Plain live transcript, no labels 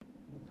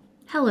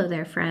Hello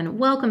there, friend.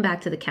 Welcome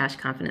back to the Cash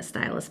Confident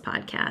Stylist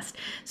podcast.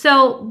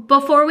 So,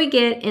 before we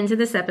get into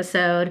this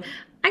episode,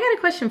 I got a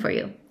question for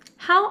you.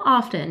 How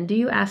often do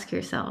you ask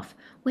yourself,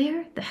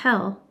 where the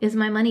hell is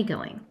my money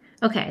going?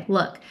 Okay,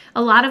 look,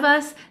 a lot of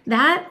us,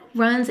 that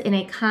runs in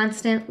a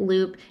constant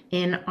loop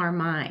in our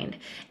mind.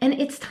 And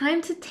it's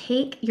time to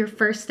take your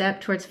first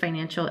step towards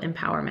financial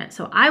empowerment.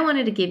 So I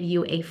wanted to give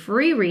you a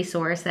free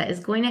resource that is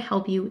going to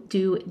help you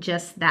do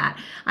just that.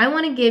 I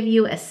want to give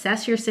you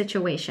Assess Your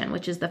Situation,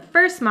 which is the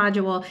first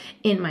module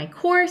in my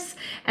course,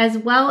 as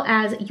well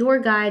as your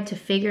guide to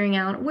figuring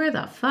out where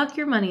the fuck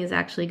your money is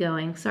actually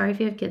going. Sorry if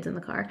you have kids in the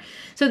car.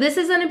 So this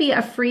is going to be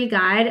a free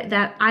guide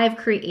that I've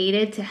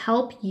created to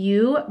help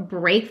you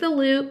break the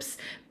loops,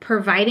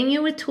 providing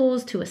you with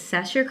tools to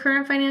assess your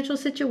current financial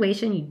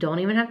situation. You don't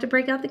even have to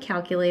break out the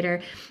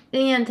calculator,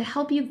 and to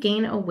help you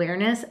gain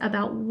awareness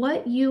about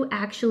what you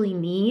actually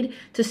need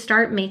to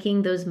start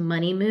making those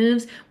money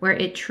moves where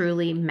it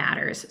truly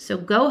matters. So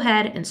go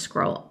ahead and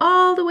scroll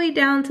all the way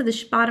down to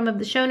the bottom of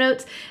the show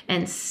notes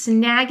and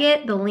snag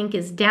it. The link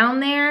is down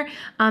there,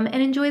 and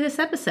enjoy this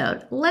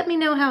episode. Let me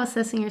know how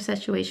assessing your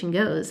situation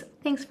goes.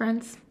 Thanks,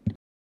 friends.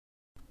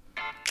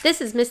 This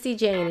is Misty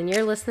Jane, and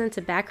you're listening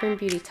to Backroom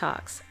Beauty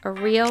Talks, a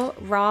real,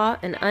 raw,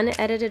 and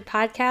unedited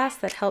podcast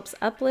that helps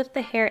uplift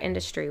the hair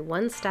industry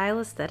one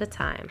stylist at a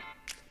time.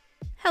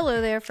 Hello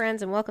there,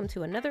 friends, and welcome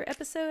to another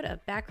episode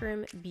of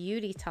Backroom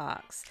Beauty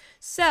Talks.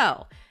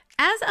 So,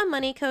 as a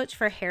money coach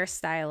for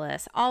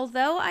hairstylists,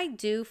 although I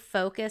do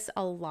focus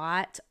a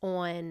lot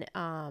on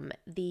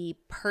the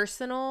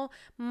personal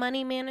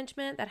money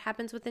management that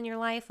happens within your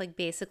life, like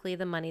basically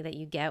the money that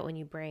you get when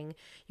you bring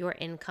your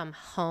income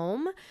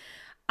home,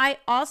 I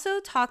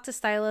also talk to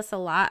stylists a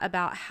lot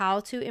about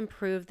how to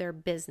improve their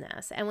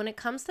business. And when it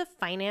comes to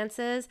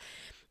finances,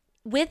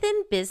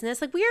 within business,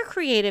 like we are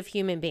creative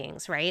human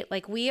beings, right?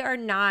 Like we are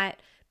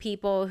not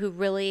people who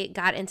really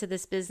got into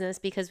this business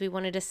because we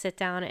wanted to sit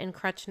down and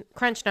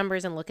crunch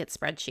numbers and look at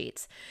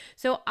spreadsheets.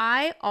 So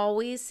I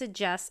always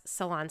suggest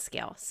Salon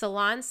Scale.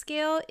 Salon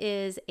Scale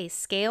is a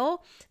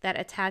scale that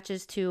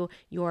attaches to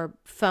your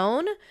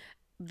phone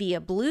via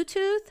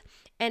Bluetooth,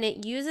 and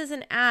it uses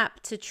an app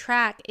to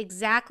track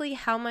exactly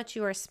how much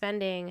you are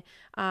spending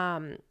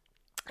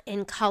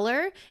in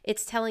color.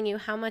 It's telling you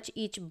how much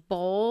each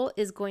bowl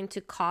is going to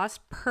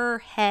cost per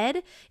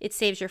head. It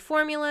saves your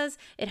formulas.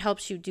 It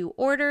helps you do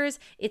orders.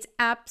 It's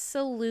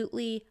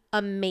absolutely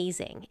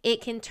amazing.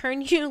 It can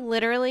turn you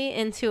literally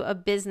into a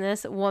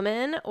business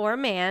woman or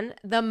man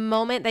the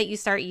moment that you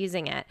start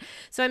using it.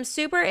 So I'm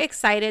super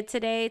excited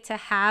today to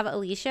have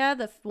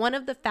Alicia, one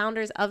of the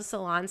founders of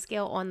Salon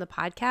Scale, on the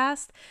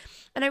podcast.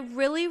 And I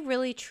really,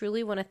 really,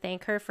 truly want to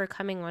thank her for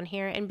coming on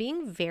here and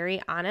being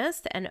very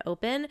honest and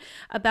open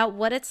about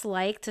what it's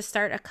like to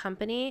start a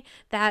company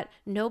that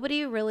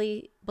nobody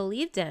really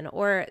believed in,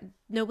 or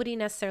nobody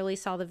necessarily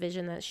saw the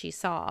vision that she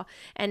saw.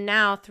 And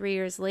now 3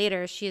 years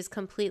later, she is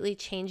completely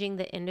changing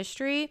the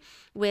industry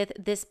with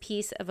this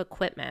piece of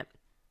equipment.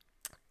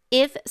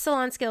 If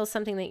Salon Scale is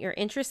something that you're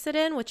interested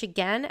in, which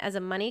again, as a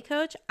money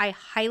coach, I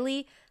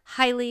highly,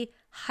 highly,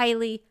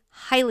 highly,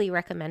 highly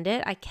recommend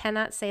it. I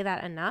cannot say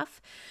that enough.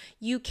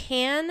 You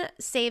can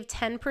save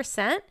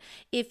 10%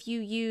 if you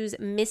use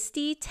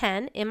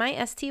Misty10,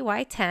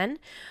 MISTY 10,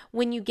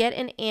 when you get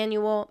an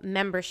annual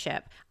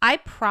membership. I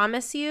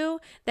promise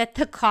you that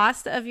the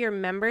cost of your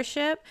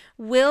membership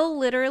will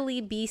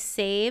literally be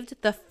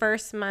saved the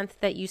first month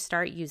that you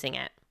start using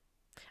it.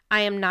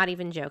 I am not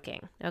even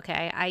joking,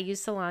 okay? I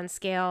use Salon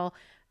Scale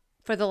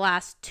for the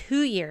last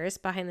 2 years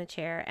behind the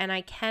chair, and I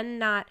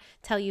cannot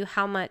tell you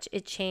how much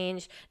it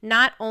changed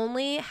not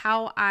only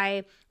how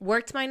I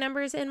worked my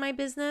numbers in my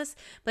business,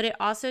 but it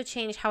also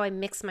changed how I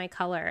mix my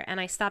color,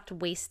 and I stopped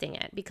wasting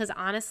it, because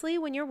honestly,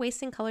 when you're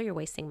wasting color, you're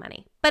wasting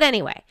money. But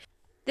anyway,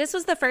 this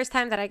was the first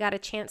time that I got a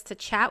chance to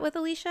chat with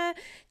Alicia,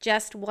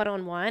 just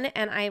one-on-one,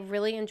 and I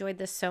really enjoyed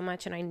this so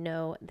much, and I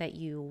know that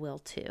you will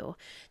too.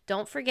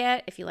 Don't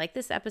forget, if you like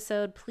this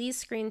episode,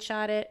 please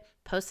screenshot it,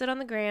 post it on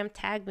the gram,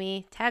 tag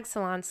me, tag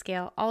Salon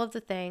Scale, all of the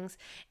things,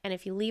 and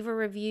if you leave a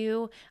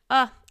review,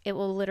 it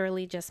will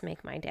literally just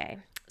make my day.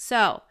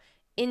 So,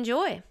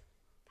 enjoy.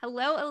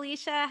 Hello,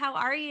 Alicia. How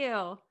are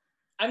you?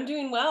 I'm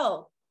doing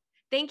well.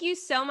 Thank you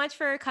so much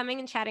for coming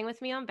and chatting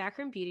with me on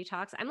Backroom Beauty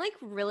Talks. I'm like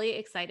really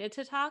excited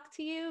to talk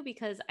to you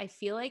because I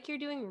feel like you're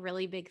doing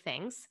really big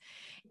things.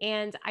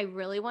 And I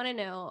really want to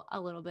know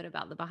a little bit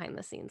about the behind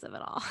the scenes of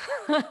it all.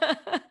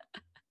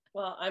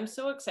 Well, I'm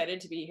so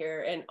excited to be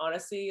here. And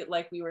honestly,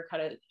 like we were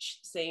kind of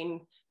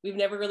saying, we've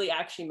never really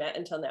actually met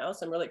until now.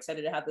 So I'm really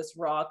excited to have this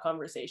raw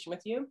conversation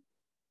with you.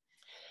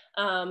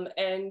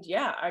 And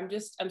yeah,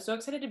 I'm so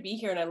excited to be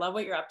here, and I love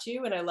what you're up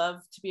to. And I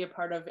love to be a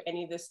part of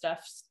any of this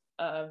stuff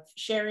of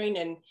sharing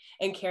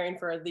and caring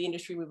for the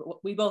industry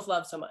we both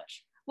love so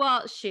much.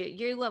 Well, shoot,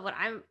 you love what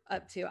I'm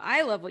up to.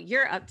 I love what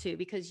you're up to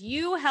because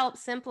you help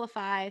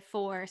simplify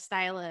for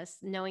stylists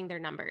knowing their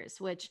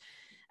numbers, which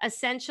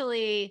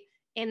essentially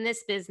in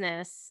this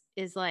business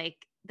is like,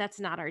 that's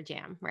not our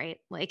jam, right?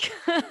 Like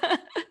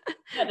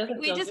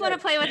we just want to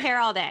play with hair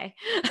all day.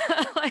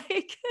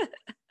 Like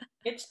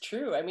It's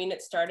true. I mean,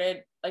 it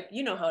started like,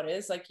 you know how it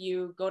is. Like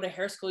you go to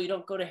hair school, you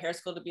don't go to hair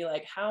school to be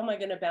like, how am I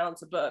going to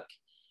balance a book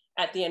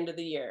at the end of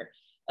the year?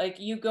 Like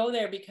you go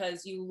there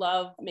because you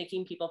love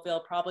making people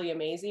feel probably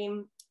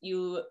amazing.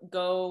 You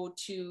go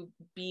to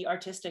be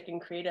artistic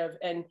and creative,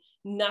 and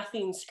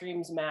nothing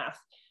screams math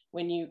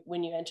when you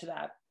enter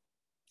that.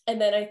 And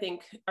then I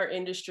think our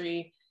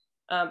industry,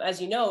 as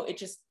you know,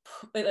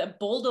 it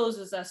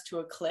bulldozes us to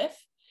a cliff,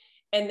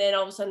 and then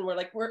all of a sudden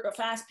we're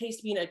fast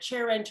paced being a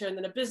chair renter and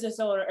then a business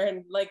owner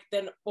and like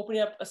then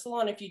opening up a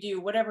salon if you do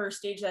whatever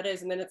stage that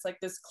is, and then it's like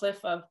this cliff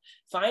of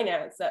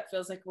finance that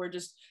feels like we're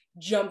just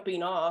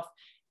jumping off.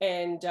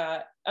 And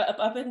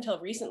up until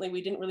recently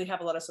we didn't really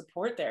have a lot of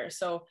support there.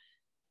 So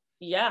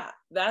yeah,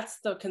 that's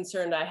the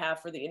concern I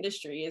have for the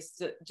industry, is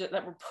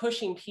that we're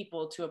pushing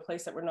people to a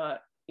place that we're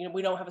not,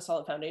 we don't have a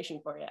solid foundation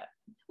for yet.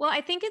 Well,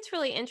 I think it's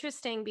really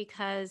interesting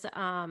because,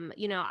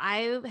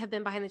 I have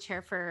been behind the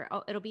chair for,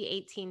 it'll be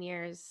 18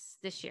 years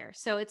this year.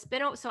 So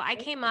so I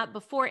came up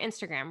before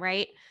Instagram,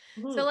 right?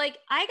 So Mm-hmm. like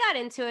I got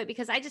into it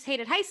because I just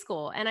hated high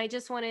school and I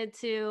just wanted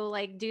to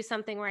like do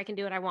something where I can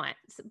do what I want.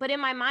 But in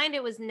my mind,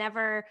 it was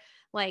never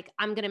like,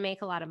 I'm going to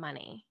make a lot of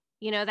money.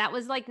 That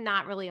was like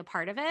not really a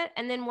part of it.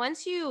 And then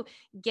once you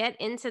get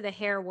into the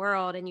hair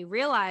world and you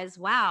realize,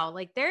 wow,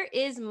 like there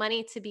is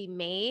money to be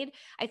made,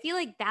 I feel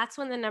like that's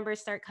when the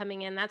numbers start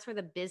coming in. That's where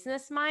the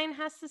business mind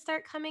has to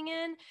start coming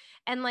in.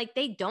 And like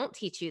they don't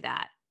teach you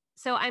that.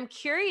 So I'm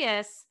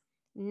curious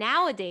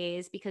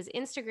nowadays, because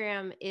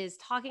Instagram is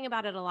talking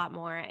about it a lot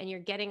more and you're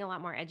getting a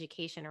lot more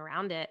education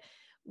around it,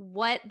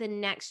 what the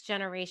next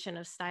generation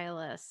of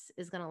stylists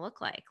is going to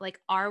look like. Like,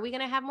 are we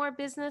going to have more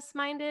business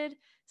minded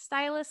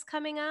stylists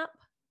coming up?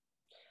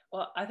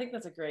 Well, I think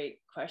that's a great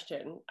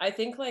question. I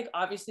think like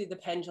obviously the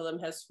pendulum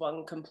has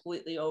swung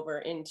completely over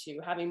into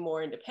having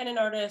more independent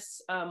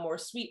artists, more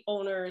suite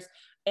owners,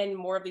 and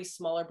more of these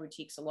smaller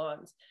boutique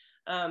salons.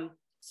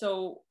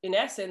 So in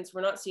essence,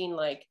 we're not seeing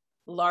like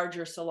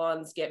larger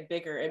salons get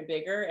bigger and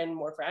bigger and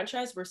more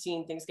franchise. We're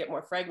seeing things get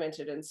more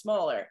fragmented and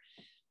smaller,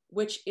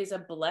 which is a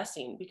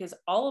blessing because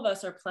all of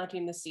us are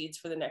planting the seeds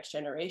for the next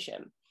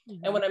generation.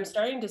 Mm-hmm. And what I'm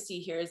starting to see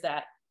here is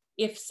that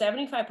if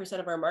 75%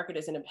 of our market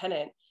is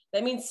independent,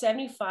 that means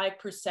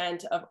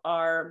 75% of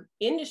our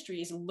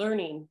industry is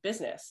learning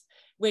business,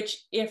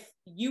 which if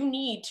you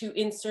need to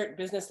insert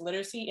business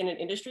literacy in an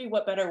industry,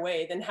 what better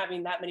way than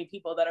having that many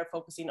people that are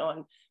focusing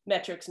on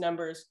metrics,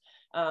 numbers,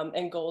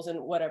 and goals and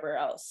whatever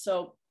else.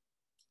 So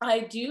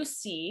I do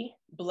see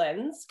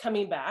blends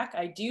coming back.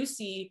 I do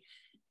see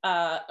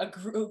a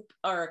group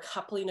or a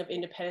coupling of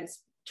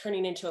independents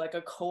turning into like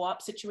a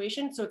co-op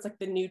situation. So it's like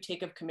the new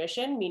take of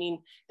commission, meaning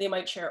they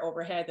might share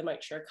overhead, they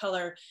might share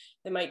color,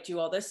 they might do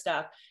all this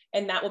stuff.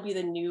 And that will be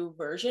the new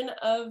version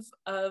of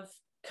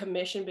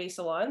commission-based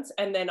salons.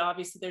 And then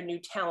obviously their new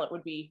talent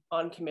would be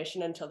on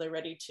commission until they're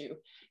ready to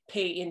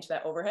pay into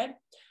that overhead.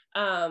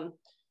 But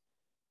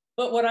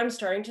what I'm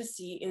starting to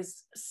see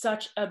is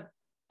such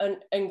an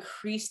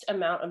increased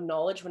amount of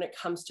knowledge when it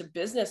comes to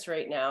business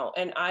right now.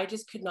 And I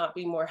just could not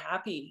be more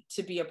happy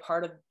to be a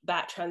part of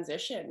that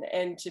transition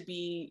and to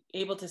be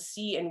able to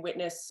see and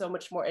witness so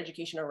much more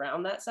education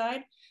around that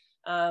side.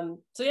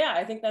 So yeah,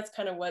 I think that's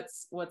kind of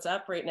what's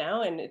up right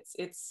now. And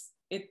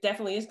it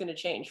definitely is going to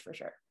change for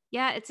sure.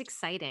 Yeah, it's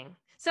exciting.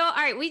 So, all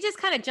right, we just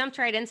kind of jumped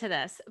right into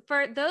this.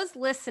 For those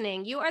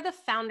listening, you are the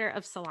founder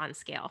of Salon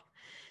Scale.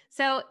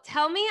 So,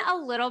 tell me a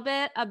little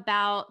bit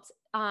about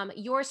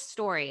your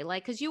story,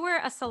 like, because you were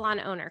a salon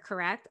owner,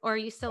 correct? Or are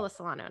you still a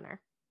salon owner?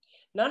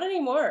 Not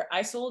anymore.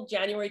 I sold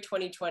January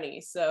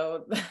 2020.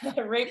 So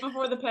right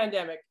before the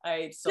pandemic,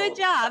 I Good sold.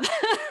 job.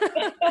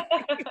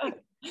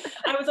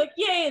 I was like,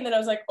 yay. And then I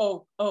was like,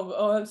 oh,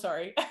 I'm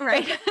sorry.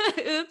 Right.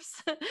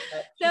 Oops.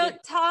 So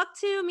talk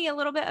to me a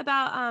little bit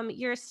about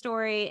your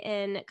story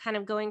in kind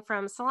of going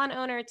from salon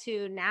owner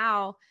to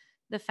now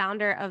the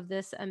founder of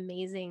this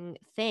amazing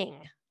thing.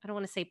 I don't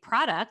want to say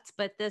product,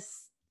 but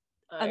this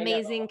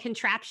amazing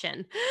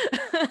contraption.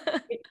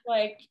 It's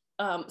like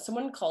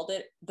someone called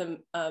it the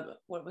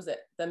what was it?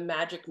 The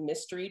magic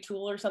mystery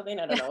tool or something.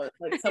 I don't know. It's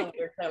like some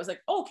weird. I was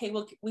like, oh, okay,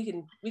 well, we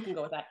can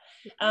go with that.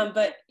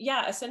 But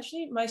yeah,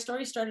 essentially, my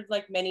story started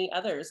like many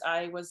others.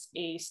 I was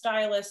a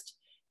stylist.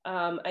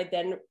 I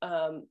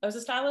was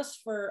a stylist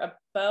for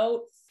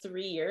about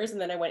 3 years,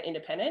 and then I went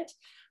independent.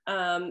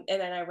 And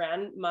then I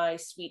ran my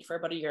suite for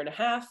about a year and a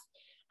half.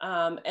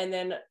 And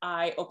then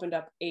I opened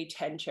up a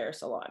 10-chair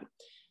salon.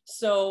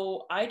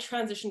 So I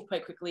transitioned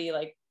quite quickly.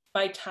 Like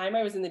by time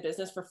I was in the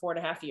business for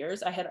 4.5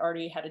 years, I had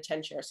already had a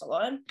 10-chair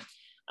salon.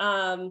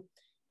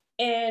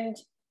 And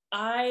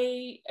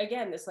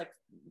again, this like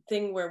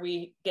thing where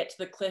we get to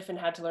the cliff and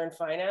had to learn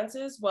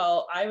finances.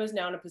 Well, I was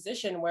now in a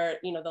position where,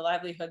 the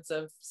livelihoods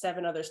of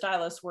 7 other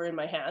stylists were in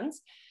my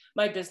hands.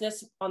 My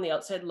business on the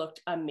outside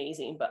looked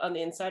amazing, but on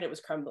the inside it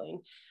was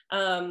crumbling.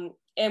 And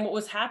what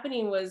was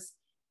happening was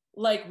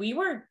like, we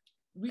were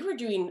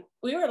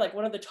like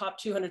one of the top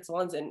 200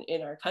 salons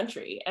in our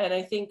country. And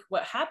I think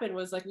what happened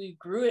was like, we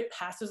grew it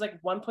past, it was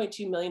like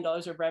 $1.2 million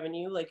of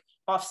revenue, like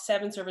off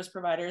 7 service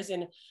providers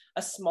in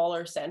a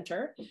smaller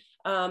center.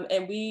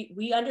 And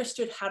we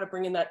understood how to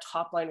bring in that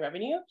top line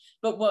revenue,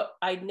 but what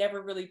I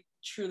never really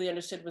truly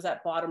understood was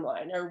that bottom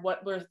line, or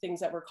what were things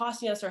that were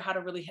costing us, or how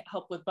to really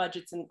help with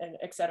budgets and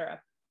et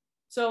cetera.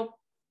 So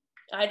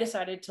I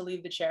decided to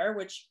leave the chair,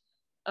 which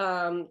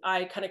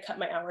I kind of cut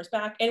my hours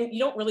back. And you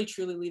don't really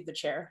truly leave the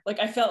chair. Like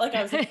I felt like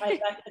I was back in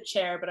the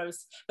chair, but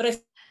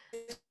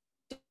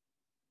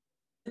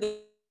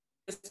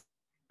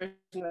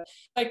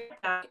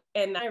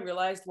and I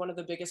realized one of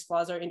the biggest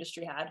flaws our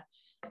industry had.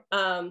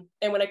 And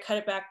when I cut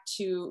it back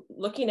to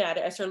looking at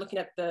it, I started looking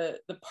at the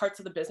parts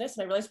of the business,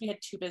 and I realized we had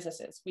two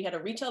businesses. We had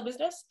a retail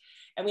business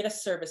and we had a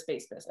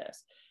service-based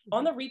business. Mm-hmm.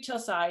 On the retail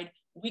side,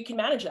 we can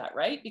manage that,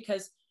 right?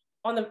 Because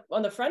on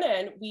the front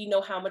end, we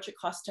know how much it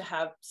costs to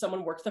have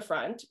someone work the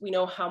front. We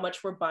know how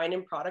much we're buying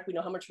in product. We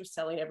know how much we're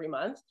selling every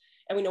month,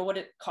 and we know what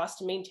it costs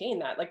to maintain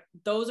that. Like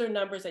those are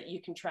numbers that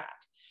you can track.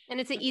 And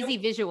it's an easy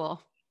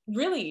visual.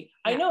 Really,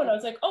 yeah. I know. And I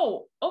was like,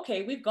 oh,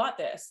 okay, we've got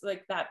this,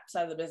 like that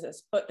side of the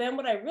business. But then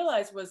what I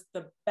realized was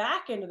the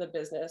back end of the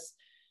business,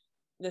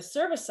 the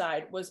service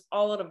side, was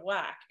all out of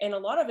whack. And a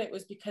lot of it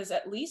was because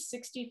at least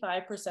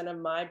 65% of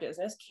my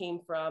business came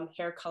from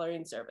hair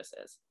coloring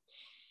services.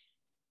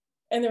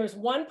 And there was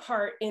one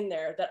part in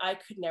there that I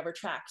could never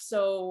track.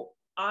 So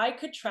I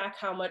could track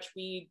how much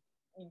we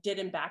did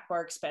in back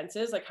bar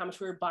expenses, like how much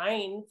we were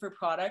buying for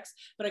products,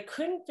 but I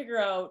couldn't figure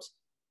out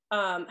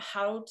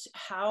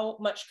how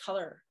much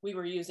color we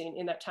were using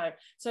in that time.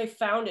 So I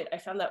found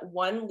that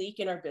one leak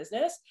in our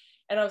business,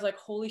 and I was like,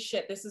 holy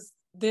shit, this is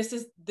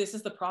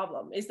the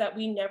problem, is that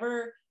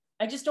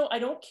I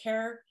don't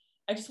care.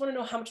 I just want to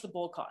know how much the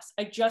bowl costs.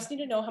 I just need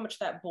to know how much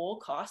that bowl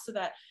costs, so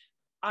that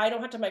I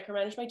don't have to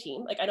micromanage my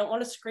team. Like I don't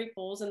want to scrape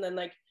bowls and then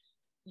like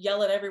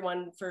yell at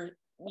everyone for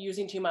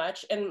using too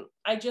much. And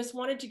I just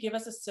wanted to give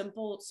us a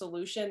simple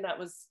solution that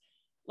was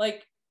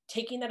like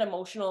taking that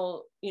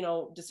emotional,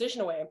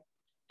 decision away.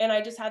 And I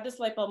just had this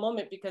light bulb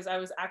moment, because I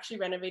was actually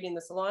renovating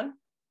the salon,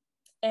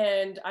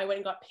 and I went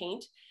and got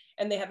paint,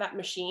 and they had that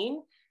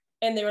machine,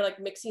 and they were like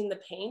mixing the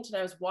paint, and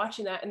I was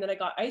watching that. And then I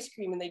got ice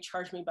cream, and they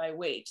charged me by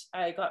weight.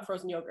 I got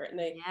frozen yogurt,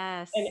 and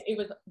and it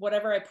was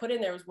whatever I put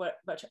in there was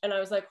and I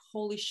was like,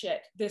 holy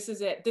shit, this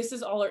is it. This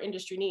is all our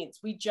industry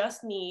needs. We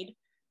just need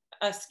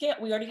a scale.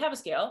 We already have a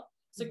scale.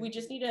 So we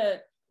just need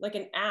an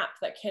app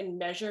that can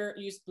measure,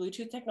 use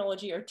Bluetooth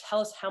technology, or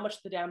tell us how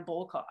much the damn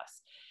bowl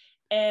costs.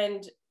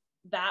 And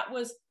that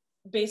was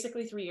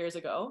basically 3 years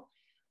ago.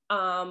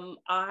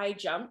 I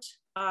jumped.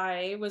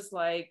 I was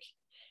like,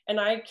 and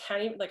I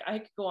can't even, I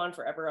could go on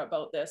forever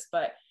about this,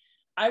 but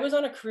I was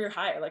on a career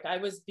high. Like I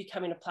was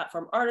becoming a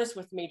platform artist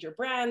with major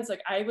brands.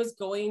 Like I was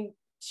going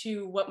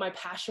to what my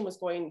passion was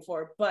going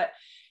for. But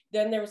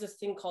then there was this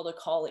thing called a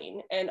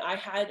calling. And I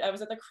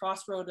was at the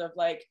crossroad of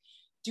like,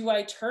 do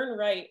I turn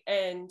right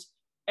and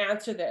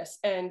answer this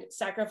and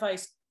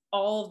sacrifice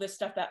all of this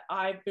stuff that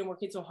I've been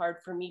working so hard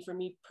for me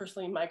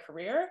personally in my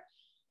career,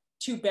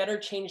 to better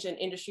change an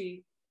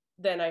industry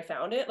than I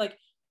found it? Like,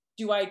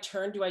 do I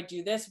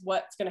do this?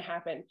 What's going to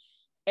happen?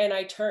 And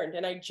I turned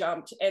and I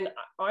jumped. And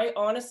I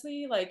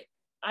honestly,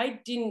 I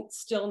didn't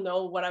still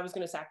know what I was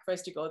going to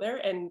sacrifice to go there.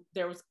 And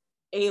there was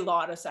a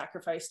lot of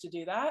sacrifice to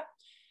do that.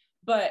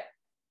 But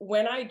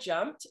when I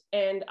jumped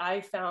and I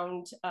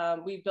found,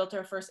 we built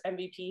our first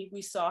MVP,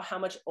 we saw how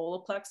much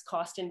Olaplex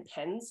cost in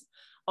pens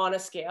on a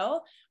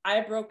scale.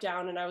 I broke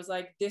down and I was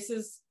like, this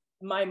is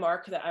my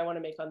mark that I want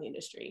to make on the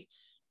industry.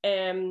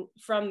 And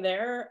from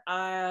there,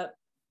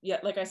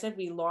 like I said,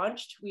 we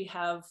launched. We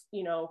have,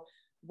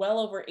 well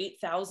over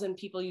 8,000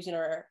 people using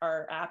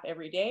our app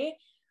every day.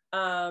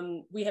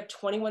 We have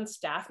 21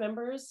 staff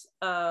members,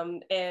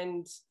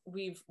 and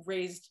we've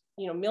raised,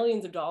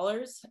 millions of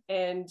dollars.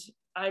 And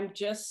I'm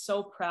just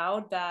so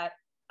proud that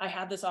I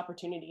had this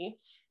opportunity,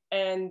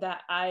 and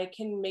that I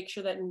can make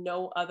sure that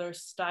no other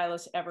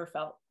stylist ever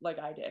felt like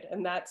I did.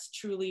 And that's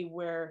truly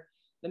where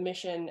the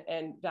mission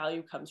and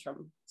value comes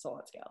from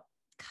Salon Scale.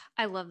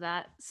 I love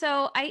that.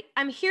 So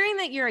I'm hearing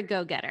that you're a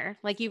go-getter.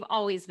 Like you've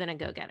always been a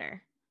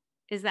go-getter.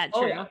 Is that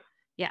true? Oh, yeah.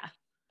 Yeah.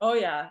 Oh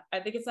yeah.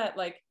 I think it's that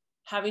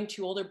having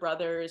two older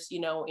brothers,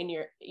 in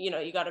your,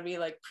 you got to be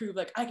prove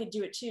I could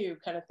do it too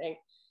kind of thing.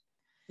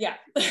 Yeah.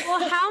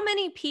 Well, how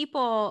many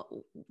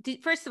people,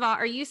 first of all,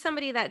 are you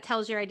somebody that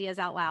tells your ideas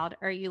out loud?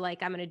 Or are you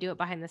like, I'm going to do it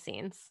behind the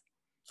scenes?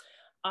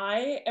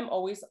 I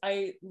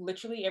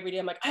literally every day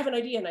I'm like, I have an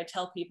idea, and I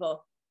tell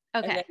people.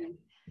 Okay. Then,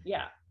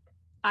 yeah.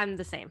 I'm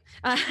the same.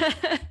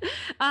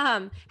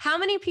 How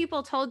many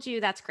people told you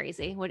that's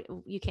crazy?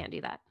 You can't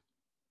do that?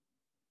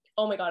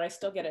 Oh my God. I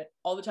still get it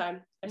all the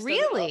time.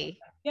 Really?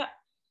 Yeah.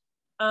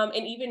 And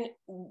even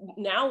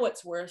now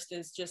what's worst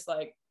is just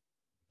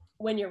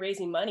when you're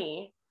raising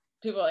money,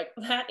 people are like,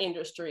 that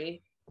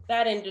industry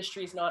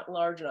is not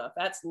large enough.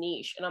 That's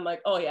niche. And I'm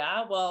like, oh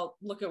yeah, well,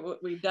 look at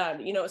what we've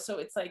done, so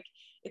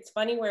it's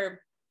funny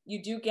where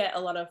you do get a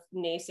lot of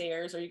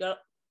naysayers, or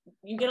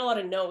you get a lot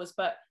of no's,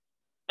 but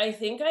I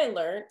think I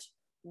learned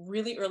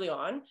really early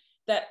on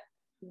that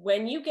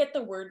when you get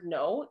the word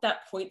no,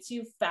 that points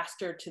you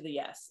faster to the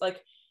yes.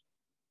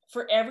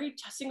 for every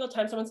single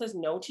time someone says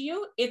no to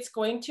you, it's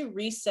going to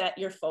reset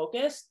your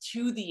focus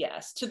to the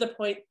yes, to the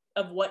point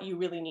of what you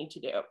really need to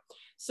do.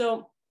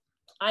 So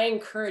I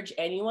encourage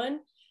anyone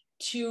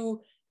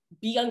to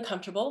be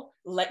uncomfortable,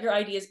 let your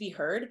ideas be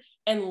heard,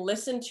 and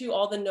listen to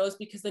all the no's,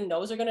 because the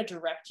no's are going to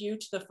direct you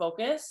to the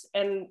focus.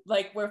 And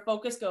like where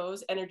focus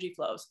goes, energy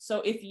flows.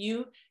 So if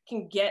you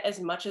can get as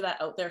much of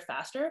that out there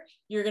faster,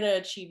 you're going to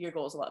achieve your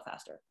goals a lot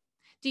faster.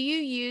 Do you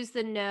use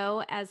the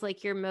no as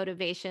like your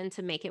motivation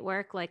to make it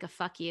work, like a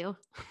fuck you?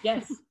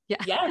 Yes. Yeah.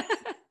 Yes.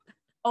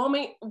 Oh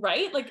my,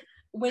 right? Like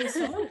when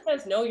someone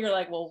says no, you're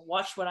like, well,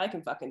 watch what I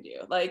can fucking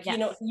do. Like, you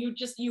know,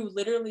 Yes. you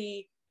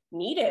literally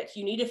need it.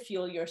 You need to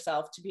fuel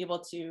yourself to be able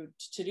to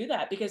do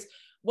that, because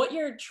what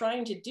you're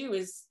trying to do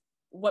is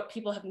what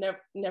people have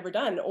never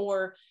done,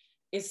 or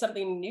is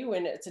something new,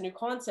 and it's a new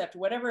concept,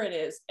 whatever it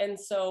is. And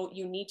so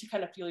you need to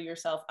kind of fuel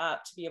yourself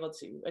up to be able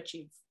to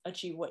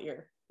achieve what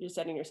you're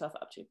setting yourself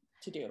up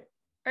to do.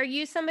 Are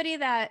you somebody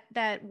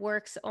that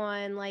works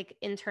on like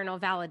internal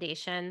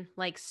validation,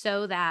 like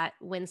so that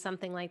when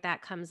something like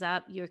that comes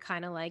up, you're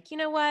kind of like, you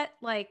know what,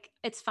 like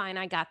it's fine,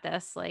 I got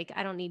this. Like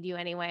I don't need you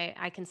anyway.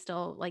 I can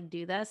still like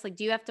do this. Like,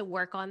 do you have to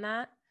work on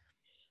that?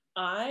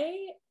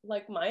 I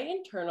like my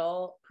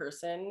internal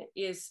person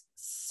is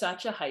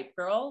such a hype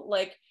girl.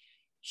 Like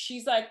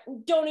she's like,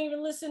 don't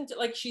even listen to,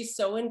 like, she's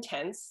so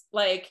intense.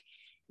 Like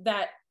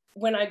that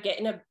when I get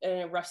in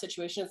a rough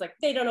situation, it's like,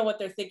 they don't know what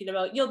they're thinking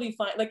about. You'll be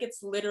fine. Like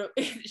it's literally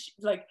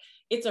like,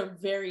 it's a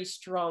very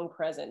strong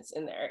presence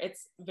in there.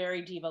 It's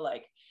very diva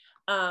like.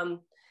 And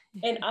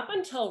up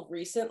until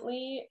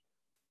recently,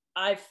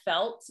 I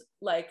felt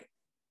like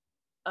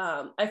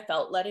I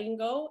felt letting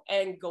go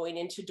and going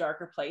into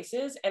darker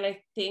places. And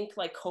I think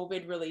like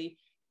COVID really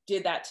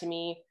did that to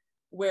me,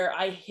 where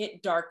I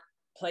hit dark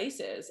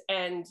places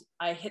and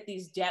I hit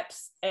these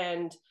depths,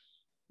 and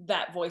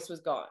that voice was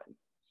gone.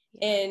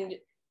 Yeah. And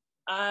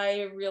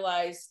I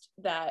realized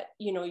that,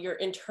 you know, your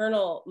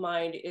internal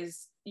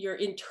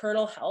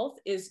health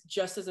is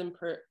just as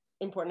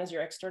important as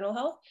your external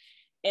health.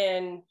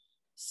 And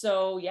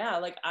so yeah,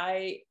 like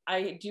I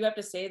do have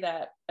to say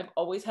that I've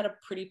always had a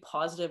pretty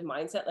positive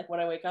mindset. Like when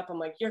I wake up, I'm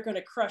like, you're going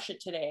to crush it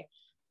today.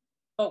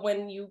 But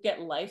when you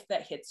get life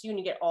that hits you and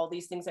you get all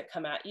these things that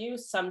come at you,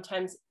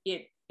 sometimes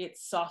it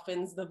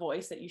softens the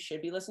voice that you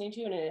should be listening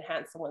to, and it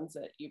enhances the ones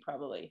that you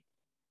probably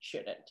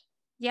shouldn't.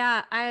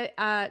 Yeah, I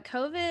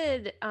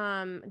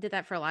COVID did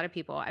that for a lot of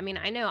people. I mean,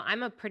 I know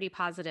I'm a pretty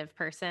positive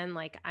person.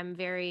 Like I'm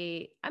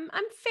fairly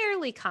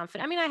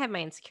confident. I mean, I have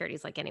my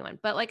insecurities like anyone,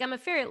 but like I'm a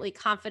fairly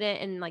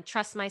confident and like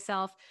trust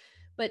myself.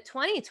 But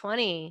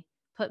 2020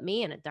 put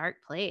me in a dark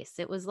place.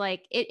 It was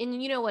like it,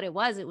 and you know what it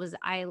was? It was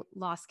I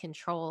lost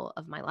control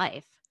of my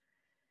life.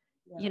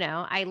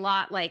 Yeah.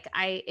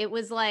 It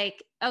was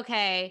like,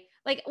 okay,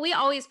 like we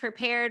always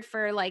prepared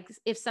for like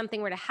if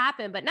something were to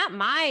happen, but not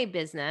my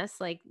business.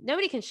 Like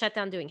nobody can shut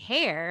down doing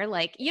hair.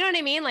 Like, you know what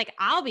I mean? Like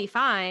I'll be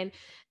fine.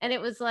 And it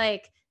was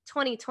like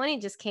 2020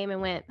 just came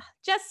and went,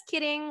 just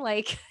kidding.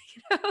 Like,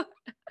 you know,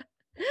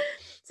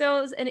 so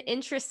it was an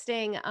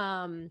interesting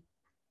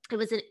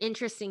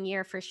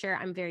year for sure.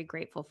 I'm very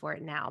grateful for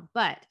it now.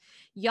 But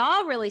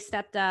y'all really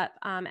stepped up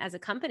as a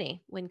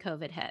company when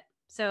COVID hit.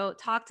 So,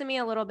 talk to me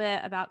a little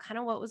bit about kind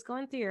of what was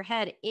going through your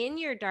head in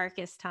your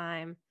darkest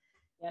time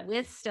Yeah.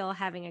 with still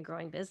having a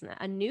growing business,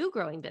 a new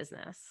growing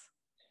business.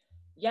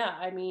 Yeah.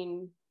 I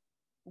mean,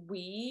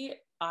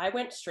 I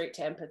went straight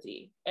to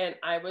empathy, and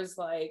I was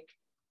like,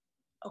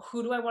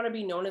 who do I want to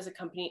be known as a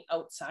company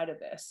outside of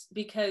this?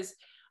 Because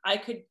I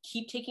could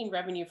keep taking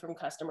revenue from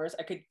customers.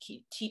 I could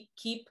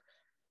keep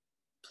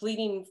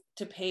pleading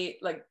to pay,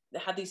 like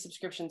have these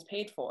subscriptions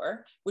paid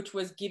for, which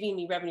was giving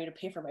me revenue to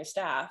pay for my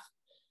staff.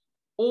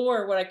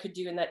 Or what I could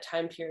do in that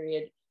time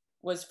period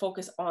was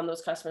focus on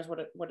those customers.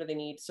 What do they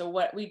need? So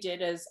what we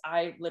did is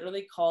I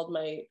literally called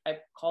my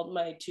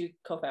two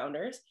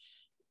co-founders,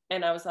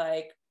 and I was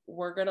like,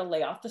 we're going to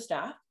lay off the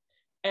staff,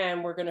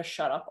 and we're going to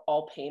shut off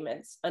all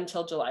payments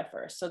until July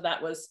 1st. So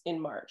that was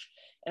in March.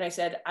 And I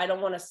said, I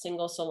don't want a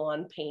single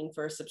salon paying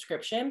for a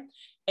subscription.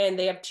 And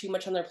they have too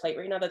much on their plate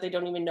right now that they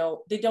don't even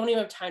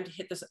have time to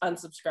hit this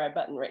unsubscribe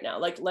button right now.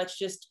 Like,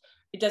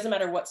 it doesn't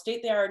matter what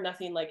state they are,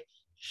 nothing, like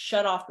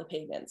shut off the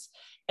payments.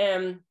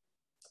 And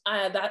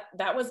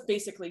that was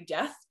basically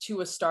death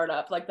to a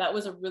startup. Like that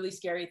was a really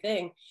scary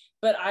thing.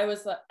 But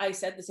I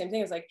said the same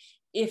thing. It's like,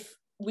 if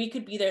we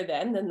could be there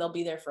then they'll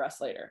be there for us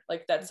later.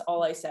 Like that's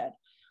all I said.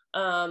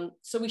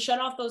 So we shut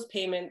off those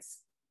payments,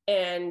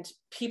 and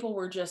people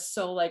were just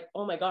so like,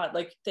 oh my God,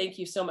 like, thank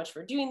you so much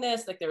for doing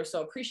this. Like they were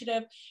so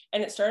appreciative,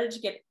 and it started to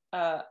get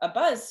a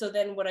buzz. So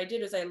then what I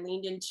did is I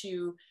leaned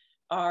into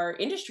our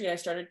industry. I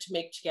started to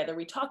make Together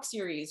We Talk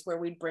series where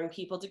we'd bring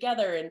people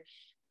together, and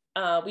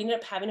we ended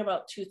up having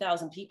about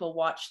 2,000 people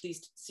watch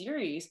these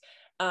series.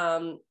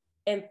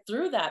 And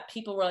through that,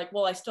 people were like,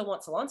 well, I still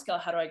want Salon Scale.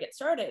 How do I get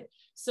started?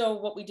 So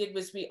what we did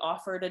was we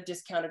offered a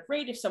discounted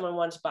rate if someone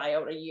wanted to buy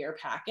out a year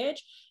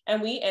package.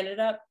 And we ended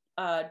up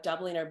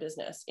doubling our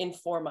business in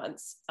 4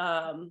 months.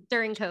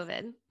 During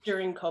COVID.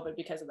 During COVID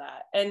because of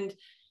that. And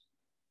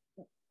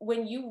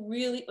when you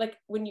really like,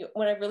 when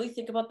I really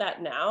think about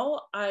that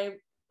now,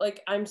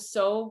 I'm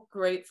so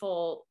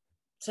grateful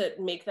to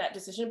make that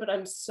decision, but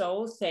I'm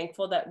so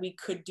thankful that we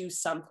could do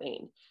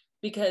something,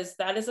 because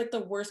that is like the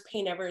worst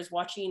pain ever, is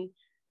watching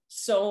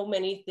so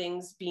many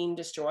things being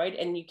destroyed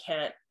and you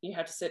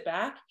have to sit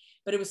back.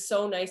 But it was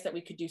so nice that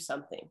we could do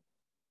something.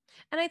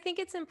 And I think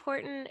it's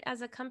important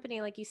as a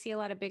company, like you see a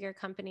lot of bigger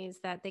companies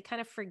that they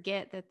kind of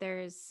forget that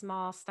there's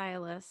small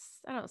stylists.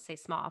 I don't say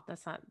small,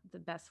 that's not the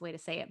best way to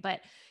say it,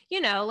 but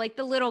like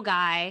the little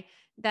guy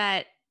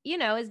that,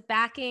 is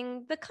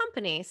backing the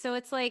company. So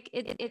it's like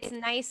it's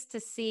nice to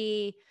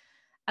see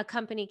a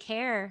company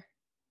care.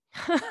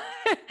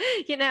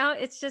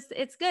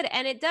 It's good.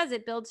 And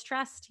it builds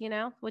trust,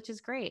 which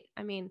is great.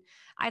 I mean,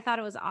 I thought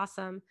it was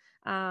awesome.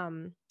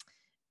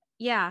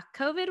 Yeah,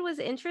 COVID was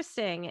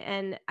interesting.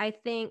 And I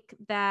think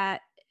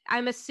that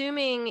I'm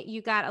assuming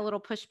you got a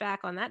little pushback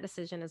on that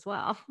decision as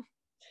well.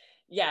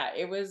 Yeah,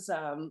 it was,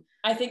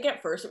 I think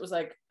at first it was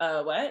like,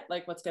 what?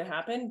 Like, what's going to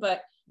happen?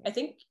 But I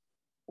think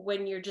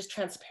when you're just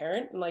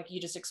transparent and like you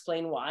just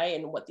explain why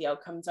and what the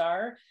outcomes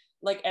are,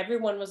 like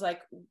everyone was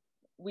like,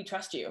 we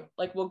trust you.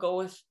 Like, we'll go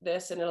with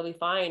this and it'll be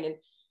fine. And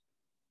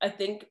I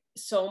think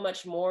so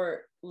much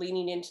more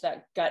leaning into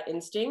that gut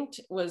instinct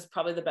was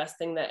probably the best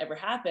thing that ever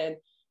happened.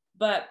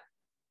 But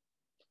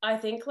I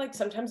think like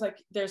sometimes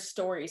like there's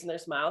stories and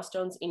there's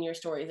milestones in your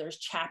story. There's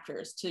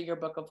chapters to your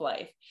book of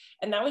life.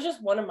 And that was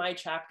just one of my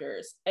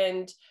chapters.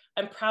 And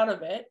I'm proud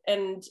of it.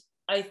 And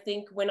I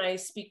think when I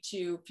speak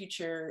to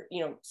future,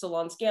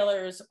 salon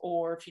scalers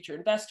or future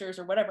investors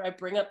or whatever, I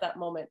bring up that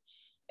moment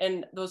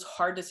and those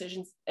hard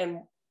decisions and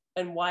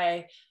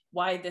why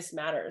this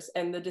matters.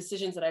 And the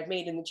decisions that I've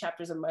made in the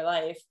chapters of my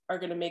life are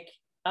going to make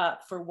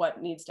up for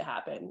what needs to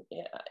happen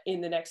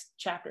in the next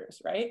chapters.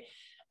 Right.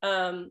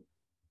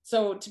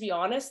 So to be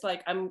honest,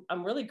 like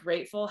I'm really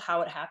grateful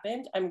how it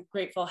happened. I'm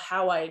grateful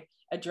how I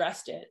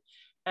addressed it.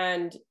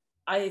 And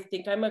I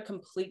think I'm a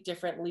complete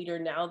different leader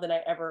now than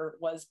I ever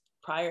was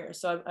prior.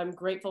 So I'm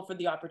grateful for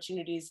the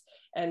opportunities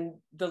and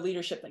the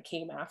leadership that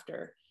came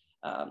after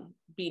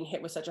being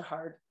hit with such a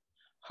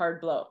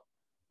hard blow.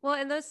 Well,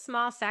 and those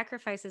small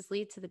sacrifices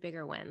lead to the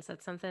bigger wins.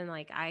 That's something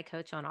like I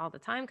coach on all the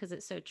time because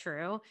it's so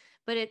true.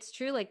 But it's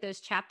true, like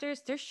those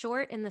chapters, they're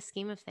short in the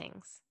scheme of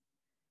things.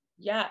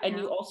 Yeah. And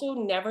you also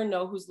never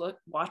know who's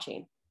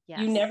watching. You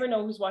Yes. never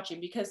know who's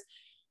watching, because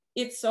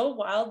it's so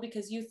wild,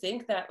 because you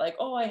think that like,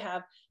 oh, I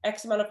have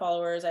X amount of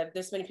followers, I have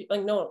this many people.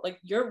 Like, no, like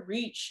your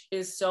reach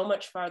is so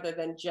much farther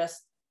than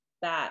just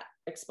that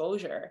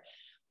exposure.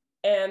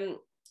 And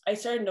I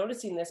started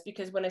noticing this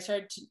because when I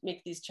started to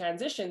make these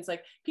transitions,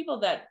 like people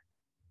that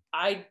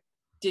I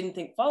didn't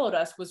think followed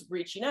us was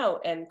reaching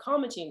out and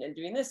commenting and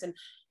doing this. And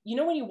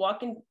when you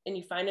walk in and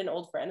you find an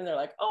old friend and they're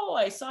like, oh,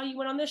 I saw you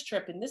went on this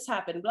trip and this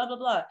happened, blah, blah,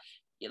 blah.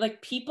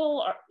 Like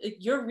people are,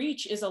 your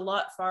reach is a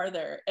lot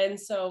farther. And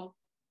so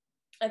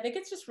I think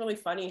it's just really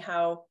funny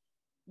how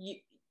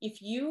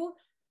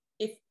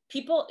if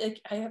people,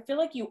 I feel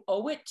like you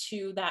owe it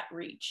to that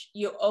reach,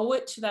 you owe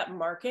it to that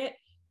market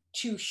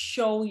to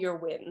show your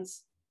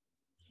wins.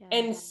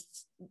 Yes.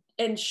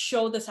 and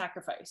show the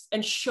sacrifice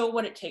and show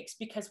what it takes,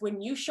 because when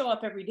you show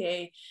up every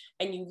day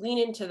and you lean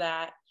into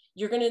that,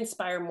 you're going to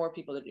inspire more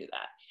people to do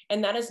that.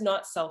 And that is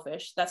not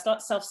selfish. That's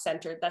not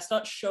self-centered. That's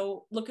not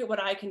look at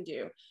what I can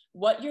do.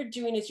 What you're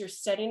doing is you're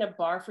setting a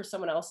bar for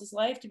someone else's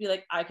life to be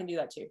like, I can do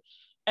that too.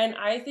 And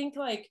I think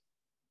like,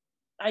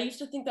 I used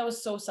to think that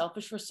was so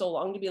selfish for so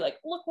long, to be like,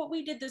 look what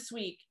we did this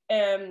week.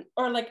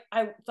 Or like,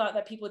 I thought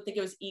that people would think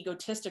it was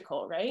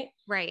egotistical, right?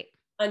 Right.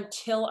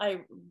 Until I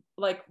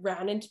like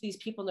ran into these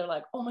people and they're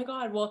like, oh my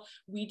God, well,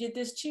 we did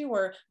this too.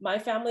 Or my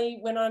family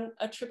went on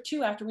a trip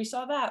too after we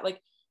saw that. Like,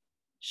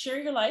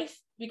 share your life,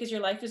 because your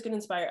life is going to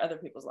inspire other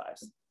people's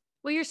lives.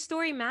 Well, your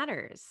story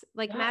matters,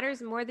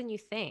 matters more than you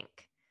think.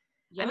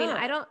 Yeah. I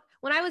mean,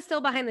 when I was still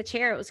behind the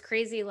chair, it was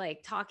crazy,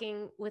 like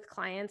talking with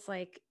clients,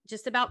 like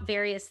just about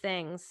various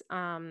things,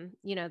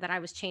 that I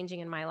was changing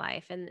in my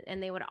life.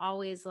 And they would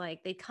always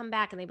they'd come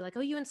back and they'd be like,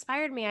 oh, you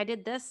inspired me. I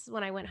did this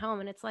when I went home.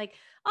 And it's like,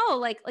 oh,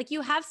 like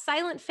you have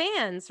silent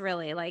fans,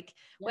 really,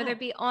 whether it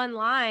be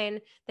online,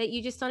 that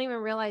you just don't even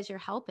realize you're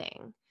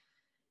helping.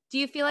 Do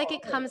you feel like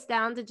it comes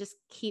down to just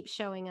keep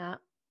showing up?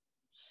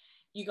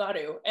 You got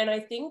to. And I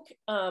think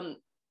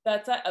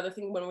that's that other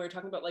thing when we were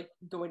talking about like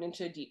going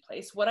into a deep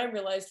place. What I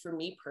realized for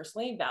me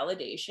personally,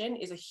 validation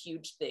is a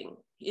huge thing.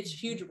 It's a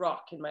huge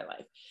rock in my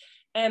life.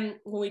 And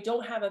when we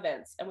don't have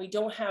events and we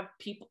don't have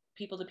people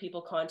to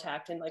people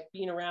contact and like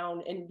being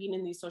around and being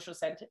in these social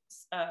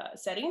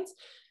settings,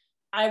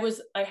 I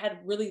had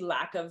really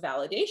lack of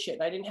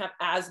validation. I didn't have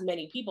as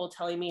many people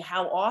telling me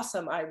how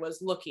awesome I was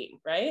looking,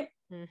 right?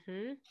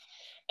 Mm-hmm.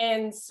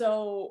 And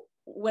so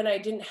when I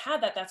didn't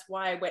have that, that's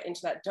why I went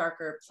into that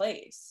darker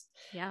place.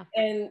 Yeah.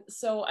 And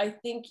so I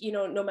think,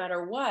 no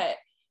matter what,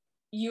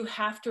 you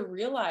have to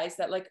realize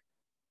that like,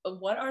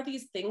 what are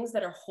these things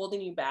that are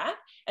holding you back,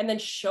 and then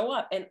show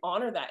up and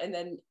honor that. And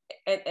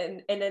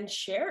then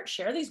share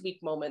these weak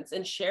moments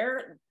and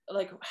share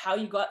like how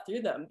you got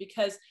through them,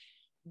 because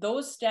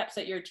those steps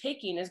that you're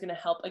taking is going to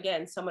help,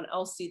 again, someone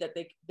else see that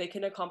they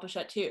can accomplish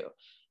that too.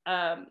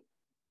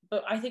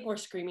 But I think we're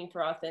screaming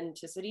for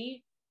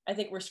authenticity. I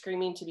think we're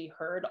screaming to be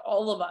heard,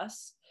 all of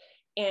us.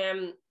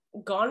 And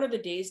gone are the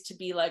days to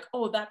be like,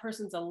 oh, that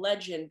person's a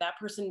legend, that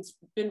person's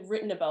been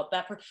written about,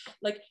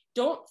 like,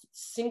 don't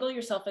single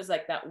yourself as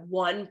like that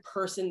one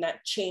person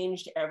that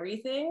changed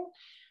everything,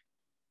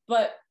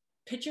 but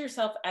picture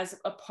yourself as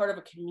a part of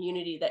a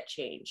community that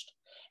changed.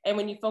 And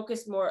when you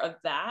focus more of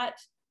that,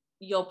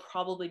 you'll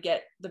probably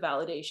get the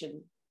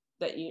validation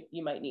that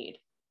you might need.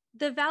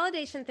 The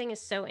validation thing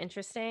is so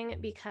interesting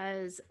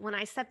because when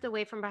I stepped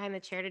away from behind the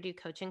chair to do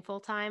coaching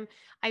full time,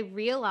 I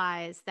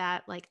realized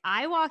that like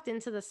I walked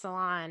into the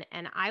salon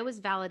and I was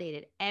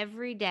validated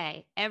every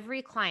day,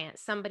 every client,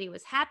 somebody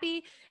was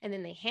happy and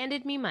then they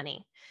handed me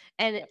money.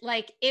 And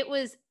like it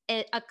was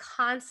a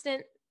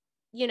constant,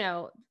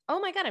 oh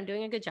my God, I'm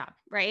doing a good job.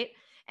 Right.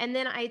 And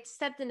then I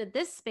stepped into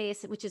this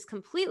space, which is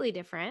completely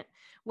different,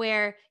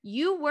 where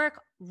you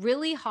work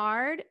really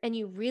hard and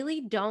you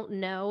really don't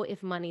know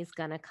if money's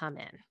going to come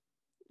in.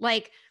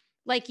 Like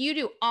you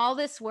do all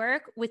this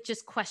work with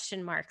just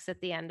question marks at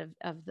the end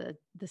of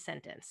the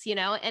sentence,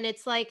 and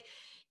it's like,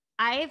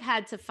 I've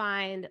had to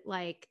find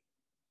like,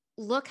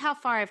 look how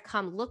far I've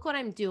come. Look what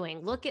I'm doing.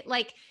 Look at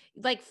like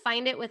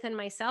find it within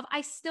myself.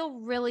 I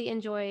still really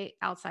enjoy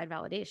outside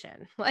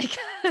validation. Like,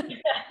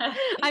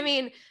 I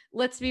mean,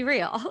 let's be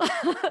real.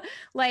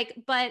 Like,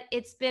 but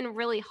it's been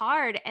really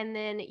hard. And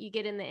then you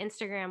get in the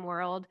Instagram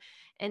world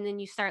and then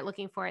you start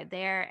looking for it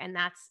there. And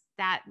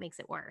that makes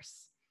it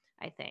worse,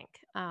 I think.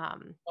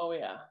 Oh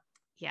yeah.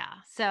 Yeah.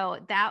 So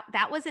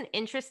that was an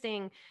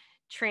interesting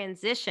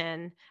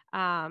transition,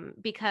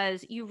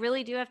 because you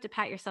really do have to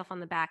pat yourself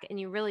on the back and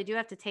you really do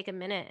have to take a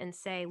minute and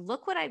say,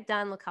 look what I've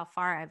done. Look how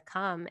far I've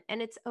come.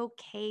 And it's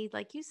okay.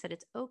 Like you said,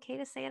 it's okay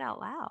to say it out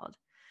loud.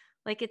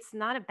 Like, it's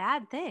not a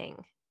bad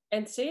thing.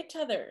 And say it to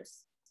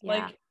others. Yeah.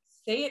 Like,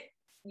 say it,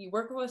 you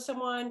work with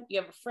someone,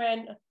 you have a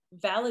friend,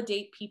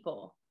 validate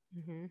people.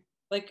 Mm-hmm.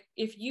 Like,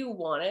 if you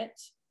want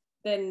it,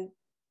 then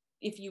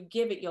if you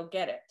give it, you'll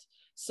get it.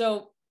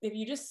 So if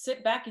you just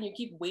sit back and you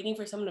keep waiting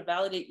for someone to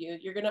validate you,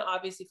 you're going to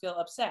obviously feel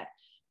upset.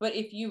 But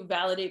if you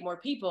validate more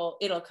people,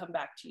 it'll come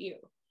back to you,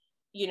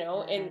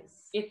 Yes. and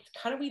it's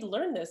kind of, we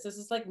learn this. This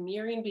is like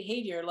mirroring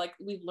behavior. Like,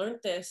 we've learned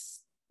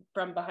this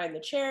from behind the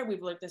chair.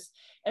 We've learned this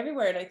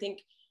everywhere. And I think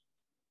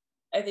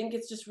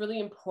it's just really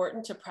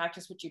important to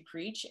practice what you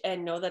preach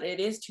and know that it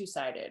is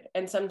two-sided.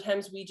 And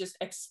sometimes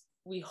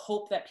we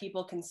hope that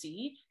people can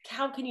see.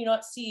 How can you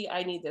not see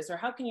I need this? Or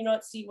how can you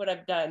not see what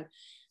I've done?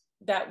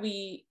 That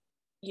we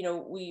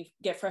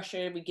get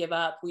frustrated, we give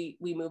up, we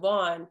move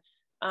on.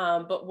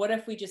 But what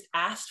if we just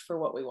asked for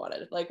what we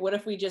wanted? Like, what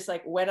if we just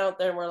like went out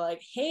there and we're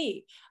like,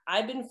 hey,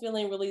 I've been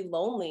feeling really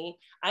lonely.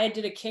 I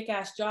did a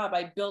kick-ass job.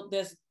 I built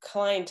this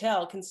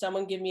clientele. Can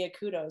someone give me a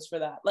kudos for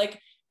that? Like,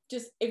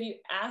 just, if you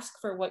ask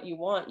for what you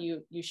want,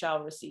 you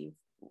shall receive.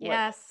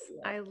 Yes,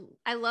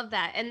 I love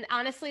that. And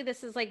honestly,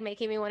 this is like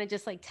making me want to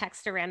just like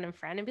text a random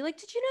friend and be like,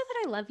 did you know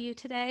that I love you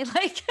today?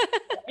 Like,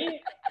 Right?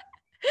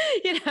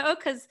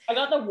 because I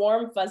got the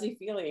warm, fuzzy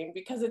feeling,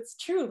 because it's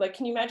true. Like,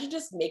 can you imagine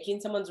just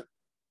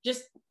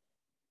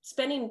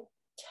spending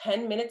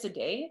 10 minutes a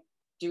day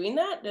doing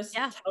that? Just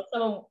tell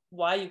someone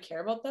why you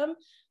care about them.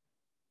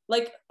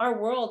 Like, our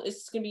world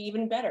is going to be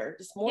even better,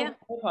 just more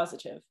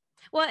positive.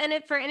 Well,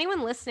 and for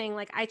anyone listening,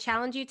 like, I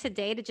challenge you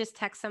today to just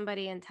text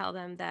somebody and tell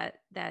them that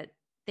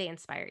they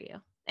inspire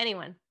you.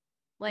 Anyone,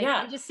 like,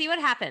 and just see what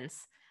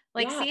happens.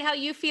 Like, see how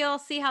you feel,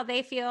 see how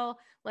they feel.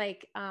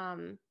 Like,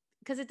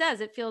 because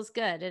it feels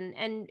good,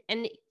 and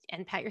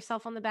pat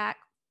yourself on the back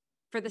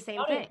for the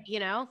same thing,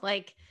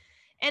 like,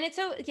 and it's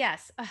so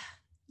yes,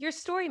 your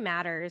story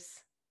matters.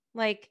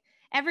 Like,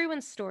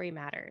 everyone's story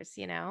matters.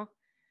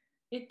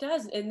 It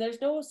does, and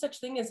there's no such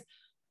thing as,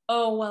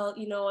 oh, well,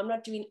 I'm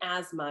not doing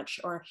as much,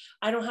 or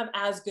I don't have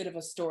as good of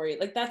a story.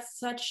 Like,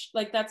 that's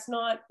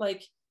not,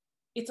 like,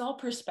 it's all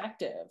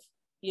perspective,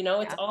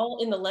 it's all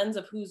in the lens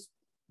of who's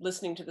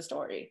listening to the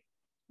story.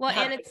 Well,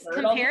 and it's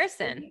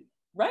comparison.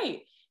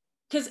 Right.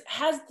 Because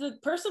has the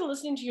person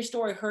listening to your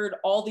story heard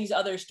all these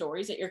other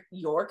stories that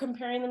you're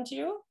comparing them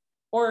to?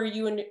 Or are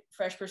you a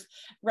fresh person?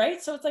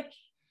 Right. So it's like,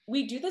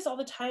 we do this all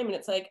the time. And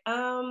it's like,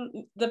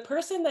 the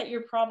person that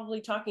you're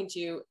probably talking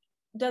to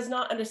does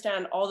not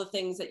understand all the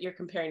things that you're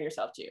comparing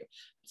yourself to.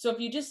 So if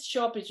you just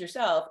show up as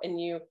yourself and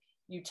you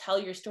tell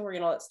your story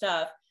and all that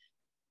stuff,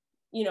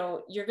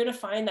 you're going to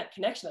find that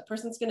connection. That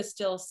person's going to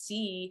still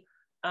see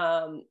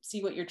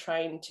what you're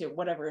trying to,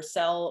 whatever,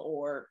 sell,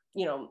 or,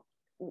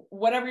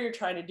 whatever you're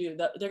trying to do.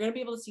 They're going to be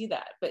able to see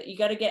that, but you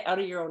got to get out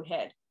of your own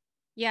head.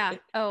 Yeah.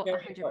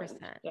 100%.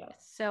 Yeah.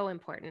 So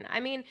important. I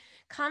mean,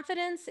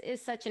 confidence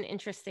is such an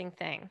interesting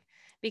thing,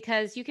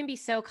 because you can be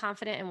so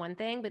confident in one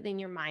thing, but then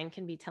your mind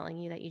can be telling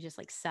you that you just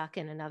like suck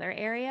in another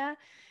area.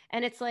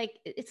 And it's like,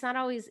 it's not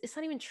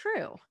even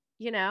true.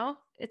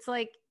 It's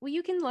like, well,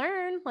 you can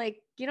learn,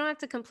 like, you don't have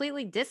to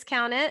completely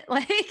discount it.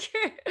 Like,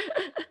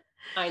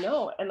 I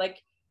know. And like,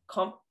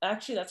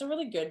 actually, that's a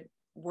really good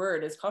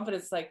word, is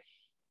confidence. Like,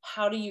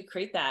 how do you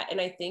create that?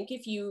 And I think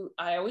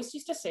I always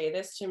used to say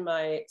this to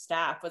my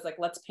staff was like,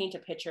 let's paint a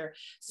picture.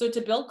 So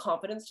to build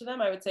confidence to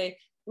them, I would say,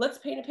 let's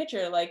paint a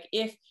picture. Like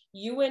if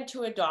you went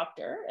to a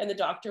doctor and the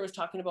doctor was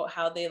talking about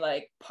how they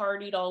like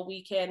partied all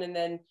weekend and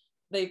then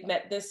they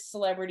met this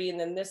celebrity and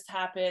then this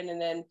happened,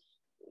 and then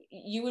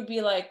you would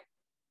be like,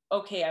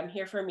 okay, I'm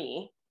here for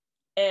me.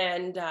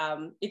 And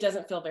it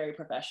doesn't feel very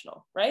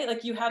professional, right?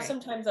 Like you have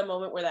sometimes a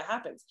moment where that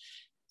happens.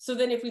 So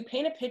then if we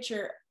paint a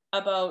picture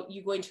about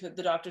you going to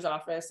the doctor's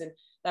office and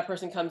that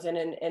person comes in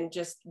and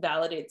just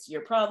validates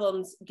your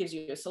problems, gives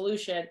you a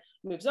solution,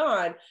 moves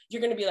on,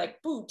 you're going to be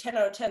like, boo, 10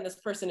 out of 10, this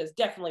person is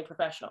definitely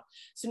professional.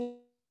 So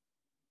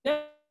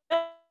now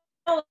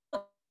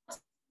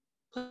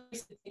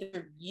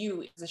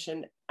you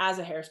position as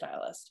a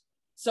hairstylist.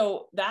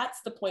 So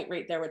that's the point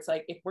right there where it's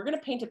like, if we're going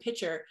to paint a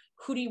picture,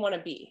 who do you want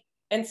to be?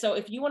 And so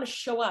if you want to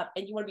show up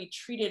and you want to be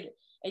treated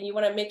and you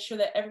want to make sure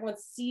that everyone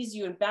sees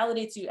you and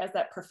validates you as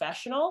that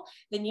professional,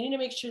 then you need to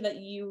make sure that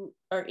you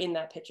are in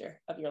that picture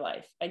of your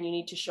life and you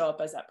need to show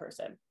up as that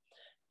person.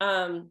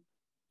 And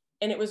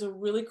it was a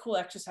really cool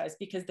exercise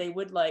because they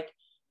would like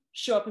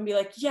show up and be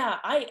like, yeah,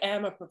 I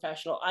am a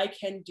professional. I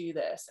can do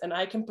this and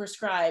I can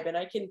prescribe and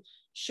I can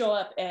show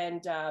up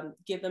and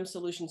give them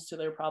solutions to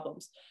their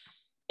problems.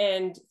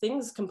 And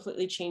things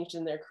completely changed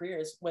in their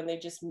careers when they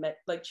just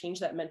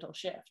changed that mental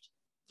shift.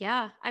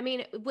 Yeah. I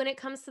mean, when it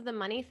comes to the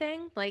money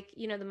thing, like,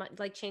 you know,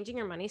 like changing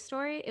your money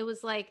story, it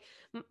was like,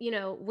 you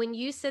know, when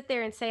you sit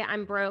there and say,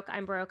 I'm broke,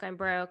 I'm broke, I'm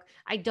broke,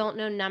 I don't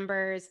know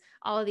numbers,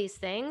 all of these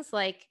things,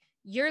 like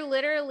you're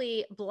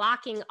literally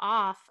blocking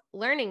off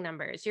learning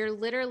numbers. You're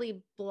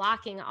literally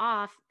blocking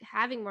off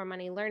having more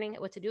money, learning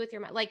what to do with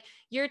your money. Like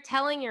you're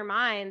telling your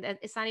mind that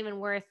it's not even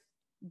worth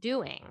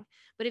doing.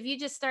 But if you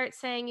just start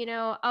saying, you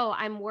know, oh,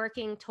 I'm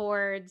working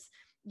towards,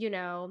 you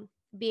know,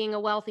 being a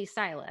wealthy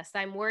stylist,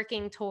 I'm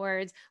working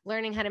towards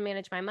learning how to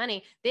manage my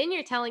money, then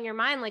you're telling your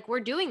mind, like, we're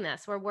doing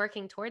this, we're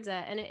working towards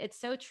it. And it's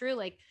so true.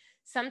 Like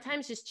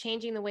sometimes just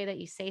changing the way that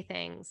you say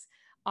things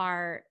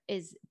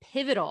is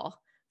pivotal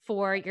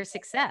for your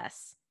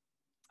success.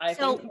 I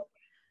So think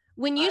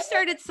when you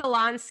started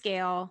Salon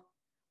Scale,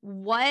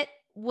 what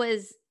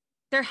was,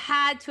 there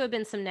had to have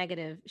been some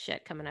negative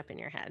shit coming up in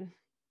your head.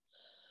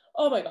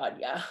 Oh my God,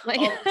 yeah. Like,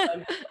 All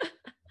the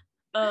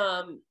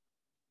time.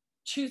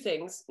 Two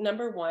things.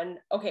 Number one,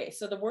 okay,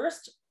 so the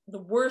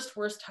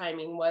worst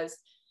timing was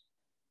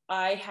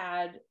I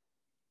had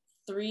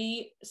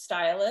 3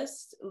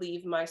 stylists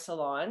leave my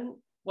salon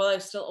while I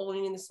was still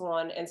owning the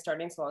salon and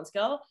starting Salon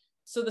Scale.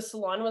 So the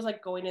salon was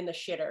like going in the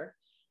shitter.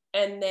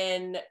 And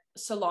then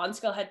Salon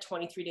Scale had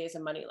 23 days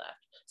of money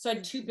left. So I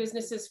had 2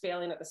 businesses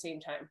failing at the same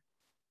time.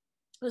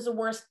 It was the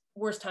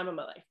worst time of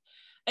my life.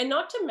 And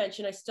not to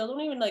mention, I still don't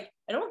even I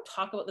don't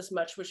talk about this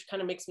much, which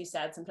kind of makes me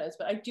sad sometimes,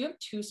 but I do have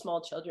 2 small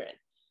children.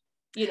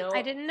 You know,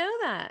 I didn't know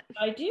that.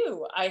 I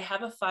do. I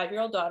have a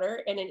 5-year-old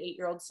daughter and an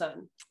 8-year-old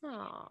son.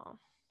 Oh.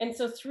 And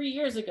so 3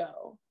 years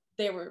ago,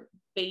 they were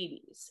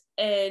babies.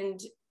 And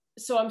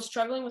so I'm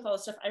struggling with all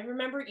this stuff. I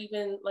remember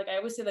even I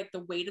always say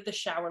the weight of the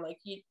shower,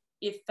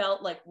 it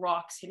felt like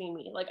rocks hitting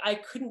me. Like I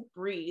couldn't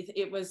breathe.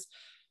 It was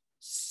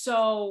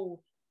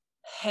so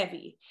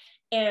heavy.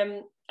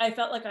 And I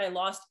felt like I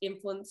lost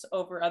influence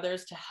over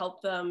others to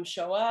help them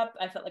show up.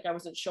 I felt like I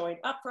wasn't showing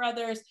up for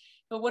others.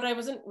 But what I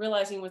wasn't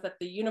realizing was that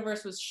the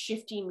universe was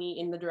shifting me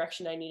in the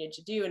direction I needed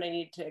to do, and I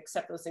needed to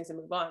accept those things and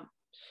move on.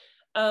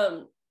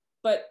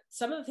 But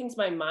some of the things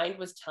my mind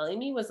was telling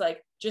me was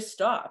just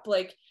stop.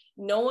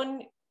 No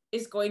one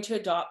is going to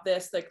adopt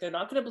this. They're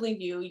not going to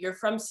believe you. You're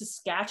from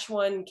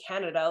Saskatchewan,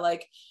 Canada.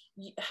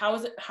 How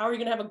are you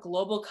going to have a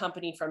global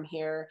company from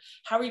here?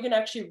 How are you going to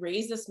actually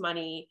raise this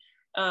money?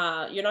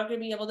 You're not going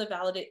to be able to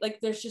validate.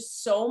 There's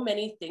just so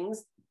many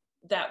things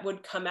that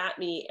would come at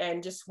me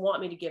and just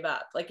want me to give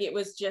up. It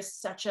was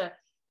just such a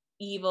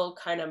evil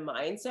kind of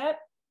mindset.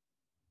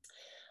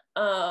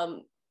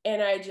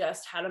 And I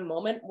just had a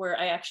moment where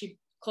I actually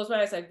closed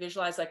my eyes. I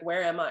visualized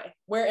where am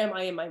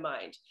I in my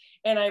mind?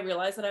 And I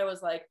realized that I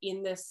was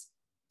in this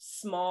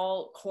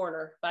small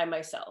corner by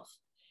myself.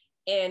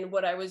 And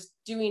what I was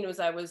doing was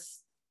I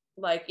was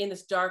in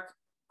this dark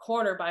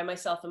corner by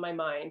myself in my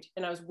mind,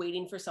 and I was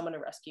waiting for someone to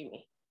rescue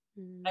me.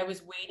 I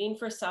was waiting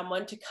for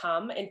someone to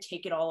come and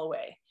take it all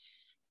away.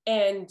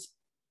 And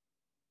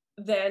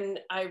then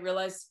I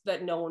realized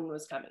that no one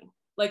was coming.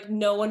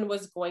 No one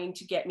was going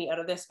to get me out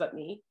of this but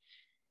me.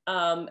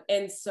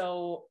 And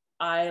so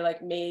I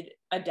made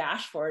a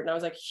dash for it, and I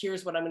was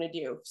here's what I'm going to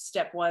do.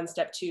 Step 1,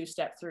 step 2,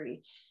 step 3.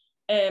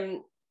 And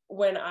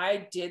when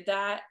I did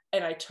that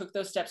and I took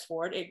those steps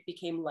forward, it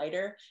became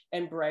lighter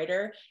and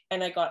brighter.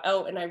 And I got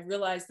out and I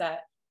realized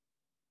that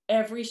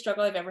every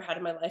struggle I've ever had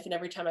in my life, and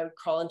every time I would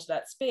crawl into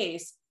that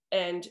space.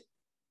 And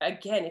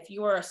again, if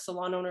you are a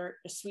salon owner,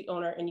 a suite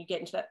owner, and you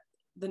get into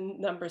the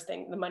numbers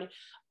thing, the money,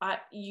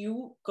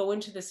 you go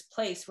into this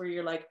place where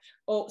you're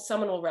oh,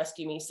 someone will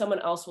rescue me. Someone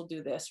else will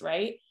do this.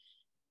 Right.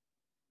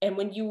 And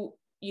when you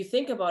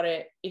think about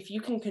it, if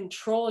you can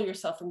control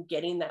yourself from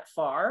getting that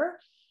far,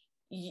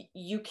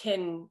 you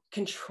can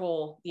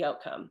control the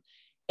outcome.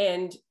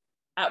 And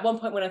at one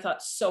point when I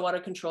thought so out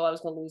of control, I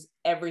was going to lose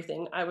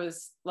everything. I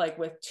was like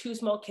with two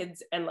small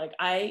kids, and like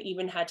I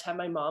even had to have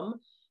my mom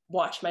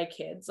watch my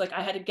kids. Like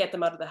I had to get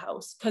them out of the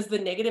house because the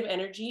negative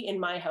energy in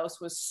my house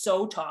was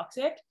so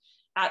toxic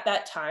at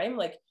that time.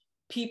 Like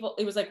people,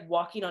 it was like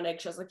walking on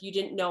eggshells. Like you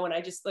didn't know. And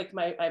I just like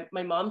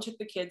my mom took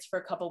the kids for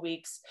a couple of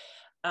weeks.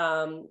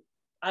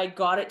 I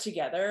got it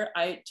together.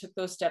 I took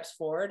those steps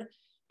forward.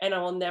 And I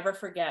will never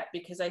forget,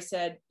 because I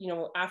said, you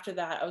know, after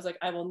that, I was like,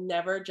 I will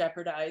never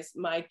jeopardize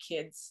my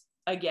kids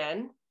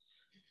again.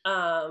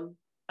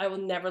 I will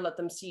never let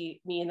them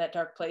see me in that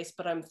dark place,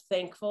 but I'm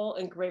thankful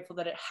and grateful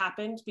that it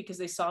happened, because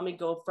they saw me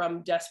go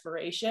from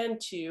desperation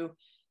to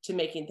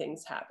making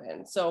things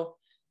happen. So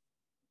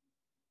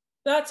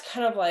that's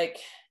kind of like,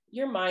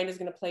 your mind is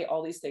going to play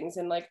all these things.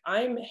 And like,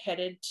 I'm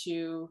headed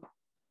to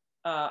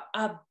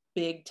a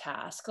big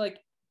task. Like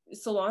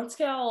Salon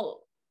Scale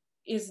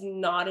is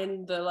not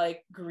in the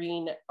like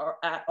green or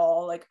at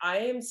all. Like I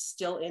am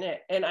still in it,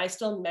 and I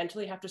still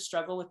mentally have to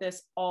struggle with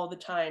this all the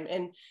time.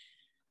 And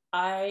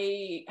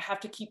I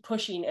have to keep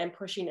pushing and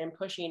pushing and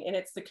pushing. And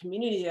it's the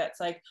community that's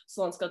like,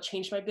 Salon Scale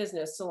changed my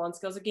business. Salon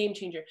Scale is a game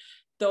changer.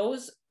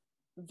 Those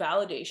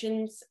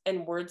validations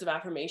and words of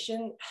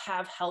affirmation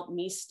have helped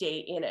me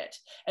stay in it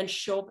and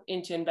show up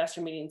into investor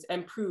meetings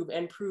and prove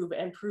and prove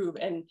and prove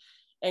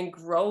and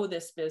grow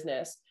this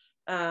business.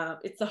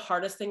 It's the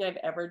hardest thing I've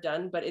ever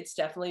done, but it's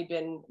definitely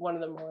been one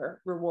of the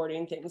more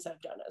rewarding things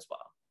I've done as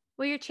well.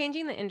 Well, you're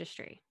changing the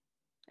industry.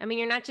 I mean,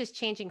 you're not just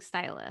changing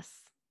stylists.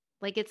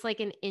 Like it's like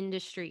an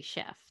industry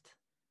shift.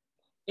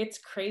 It's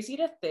crazy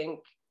to think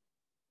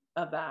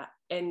of that.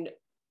 And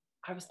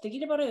I was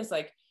thinking about it as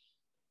like,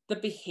 the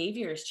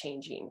behavior is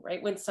changing,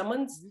 right? When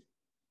someone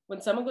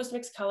goes to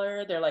mix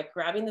color, they're like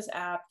grabbing this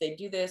app, they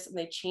do this, and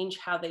they change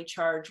how they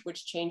charge,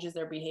 which changes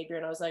their behavior.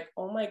 And I was like,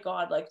 oh my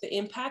God, like the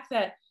impact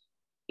that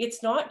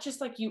it's not just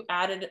like you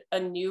added a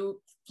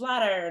new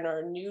flat iron or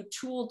a new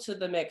tool to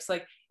the mix.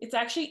 Like it's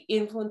actually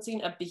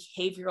influencing a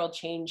behavioral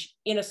change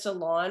in a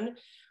salon.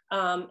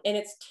 And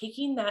it's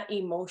taking that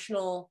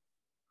emotional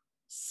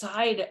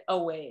side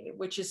away,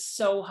 which is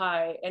so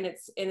high. And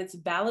it's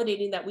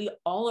validating that we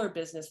all are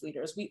business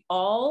leaders. We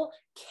all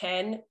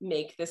can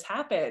make this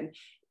happen.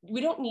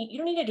 You don't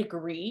need a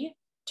degree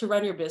to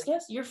run your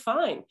business. You're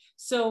fine.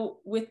 So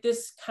with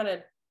this kind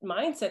of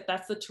mindset,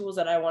 that's the tools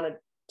that I wanted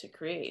to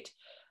create.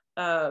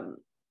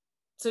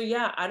 So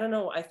yeah, I don't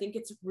know. I think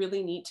it's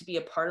really neat to be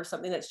a part of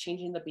something that's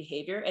changing the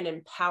behavior and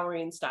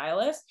empowering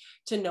stylists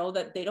to know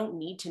that they don't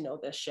need to know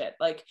this shit.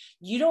 Like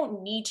you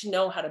don't need to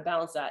know how to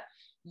balance that.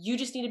 You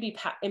just need to be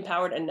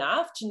empowered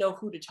enough to know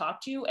who to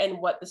talk to and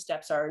what the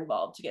steps are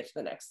involved to get to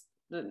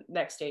the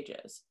next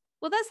stages.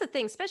 Well, that's the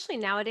thing, especially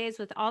nowadays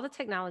with all the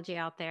technology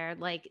out there,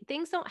 like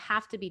things don't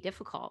have to be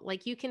difficult.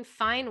 Like you can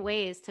find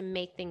ways to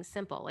make things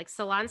simple. Like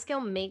Salon Scale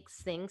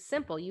makes things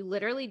simple. You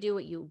literally do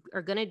what you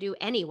are going to do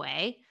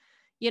anyway,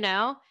 you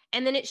know,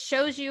 and then it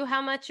shows you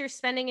how much you're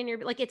spending in your,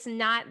 like, it's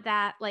not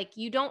that, like,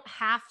 you don't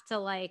have to,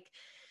 like,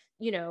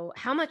 you know,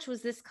 how much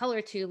was this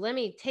color to? Let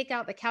me take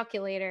out the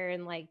calculator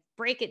and like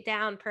break it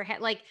down per head.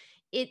 Like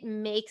it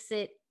makes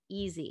it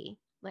easy.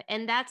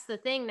 And that's the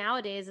thing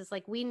nowadays is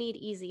like we need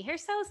easy.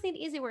 Hairstylists need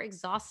easy. We're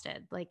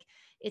exhausted. Like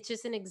it's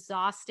just an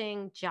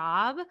exhausting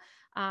job.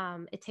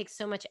 It takes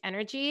so much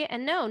energy.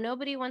 And no,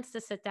 nobody wants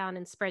to sit down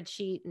and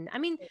spreadsheet. And I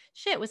mean,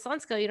 shit, with Salon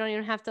Scale, you don't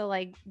even have to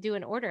like do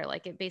an order.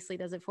 Like it basically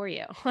does it for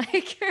you.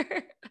 Like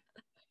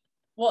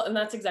Well, and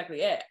that's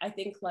exactly it. I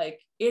think like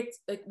it's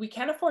like we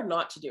can't afford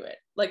not to do it.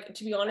 Like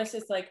to be honest,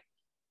 it's like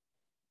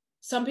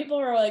some people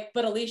are like,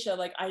 but Alicia,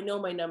 like I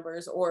know my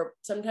numbers, or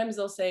sometimes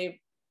they'll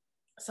say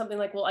something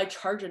like, well, I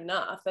charge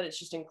enough that it's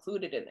just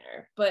included in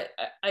there. But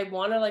I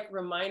want to like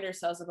remind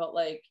ourselves about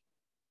like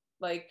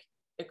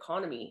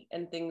economy,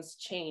 and things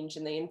change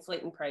and they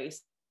inflate in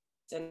price.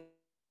 And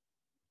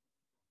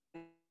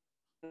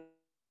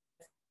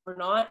we're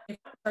not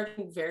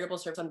charging variable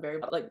service on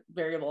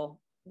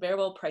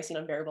variable pricing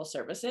on variable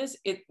services,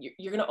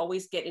 you're going to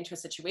always get into a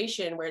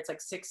situation where it's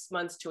like 6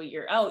 months to a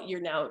year out, you're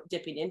now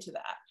dipping into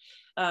that.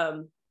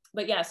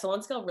 But yeah,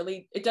 Salon Scale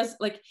really, it does,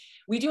 like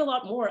we do a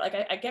lot more. Like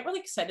I get really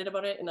excited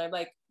about it, and I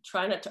like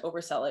try not to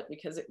oversell it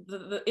because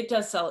it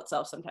does sell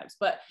itself sometimes.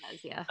 But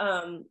yeah.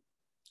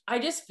 I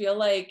just feel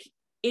like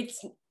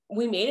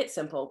we made it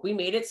simple. We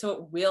made it so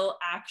it will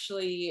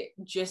actually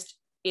just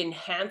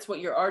enhance what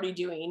you're already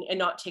doing and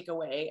not take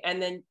away.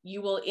 And then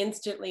you will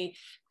instantly,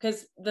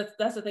 because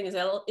that's the thing, is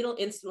it'll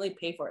instantly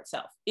pay for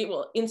itself. It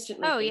will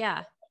instantly Oh pay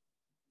yeah.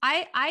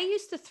 I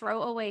used to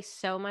throw away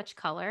so much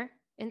color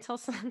until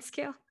Salon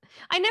Scale.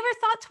 I never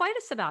thought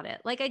twice about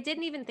it. Like I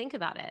didn't even think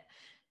about it.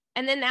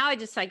 And then now I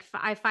just like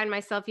I find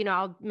myself, you know,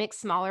 I'll mix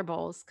smaller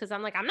bowls because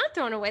I'm like, I'm not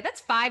throwing away.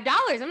 That's $5.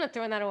 I'm not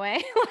throwing that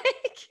away.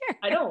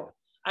 I know.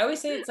 I always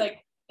say it's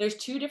like there's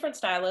two different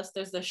stylists.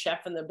 There's the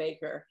chef and the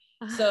baker.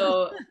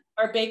 So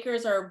our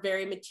bakers are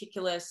very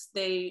meticulous.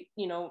 They,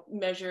 you know,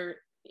 measure,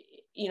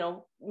 you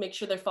know, make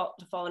sure they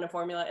fall in a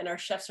formula. And our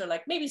chefs are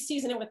like, maybe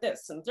season it with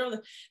this and they're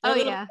a Oh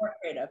little yeah. more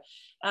creative.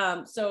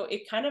 So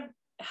it kind of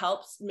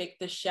helps make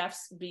the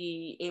chefs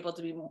be able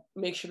to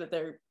make sure that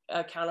they're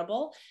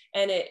accountable,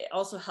 and it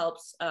also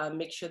helps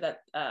make sure that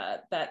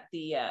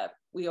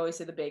we always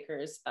say the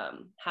bakers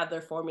have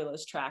their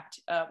formulas tracked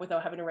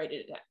without having to write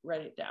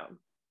it down.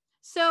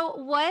 So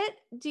what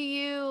do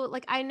you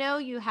like? I know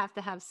you have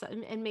to have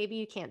some, and maybe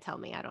you can't tell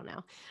me, I don't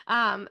know.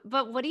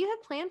 But what do you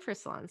have planned for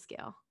Salon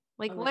Scale?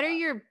 Like, Oh my what are God.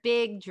 your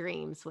big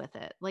dreams with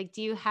it? Like,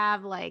 do you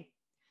have like,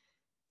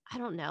 I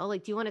don't know,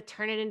 like, do you want to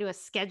turn it into a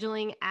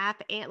scheduling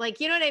app? And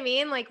like, you know what I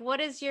mean? Like, what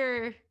is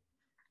your,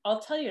 I'll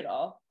tell you it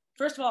all.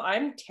 First of all,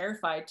 I'm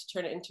terrified to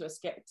turn it into a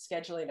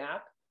scheduling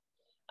app.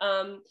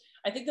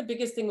 I think the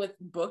biggest thing with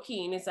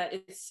booking is that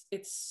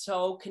it's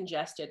so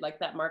congested. Like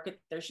that market,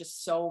 there's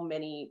just so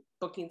many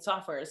booking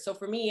softwares. So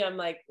for me, I'm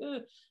like,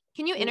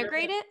 can you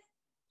integrate it?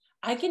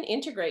 I can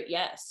integrate,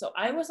 yes. So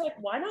I was like,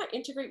 why not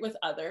integrate with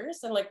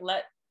others and like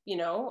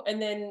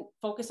and then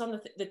focus on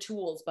the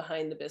tools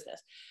behind the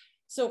business.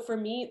 So for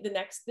me, the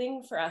next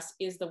thing for us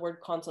is the word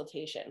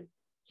consultation.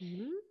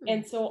 Mm.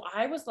 And so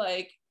I was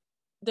like,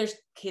 there's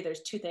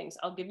two things.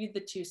 I'll give you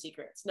the two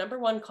secrets. Number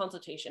one,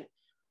 consultation.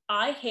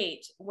 I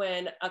hate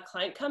when a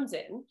client comes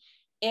in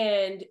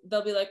and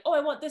they'll be like, oh, I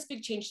want this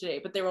big change today,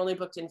 but they were only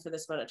booked in for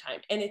this amount of time.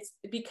 And it's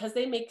because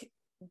they make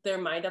their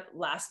mind up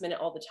last minute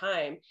all the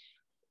time.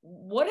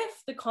 What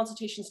if the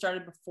consultation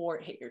started before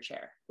it hit your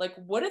chair? Like,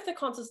 what if the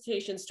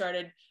consultation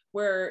started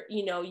where,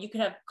 you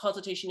could have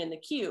consultation in the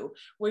queue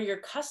where your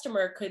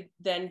customer could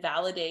then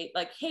validate,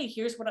 like, hey,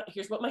 here's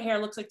what my hair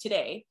looks like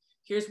today.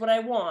 Here's what I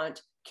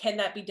want. Can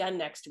that be done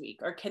next week?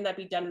 Or can that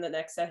be done in the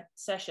next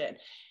session?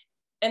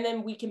 And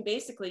then we can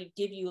basically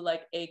give you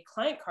like a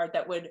client card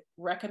that would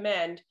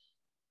recommend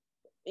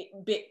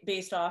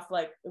based off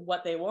like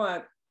what they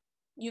want.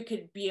 You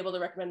could be able to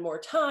recommend more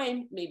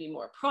time, maybe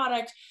more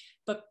product,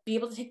 but be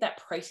able to take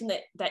that pricing,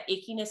 that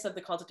ickiness of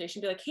the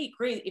consultation, be like, hey,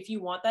 great, if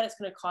you want that, it's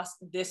going to cost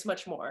this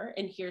much more,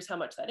 and here's how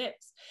much that is.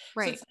 So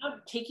Right. it's not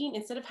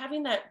instead of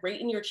having that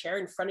right in your chair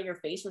in front of your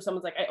face where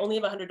someone's like, I only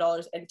have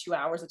 $100 and 2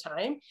 hours of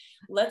time,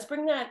 let's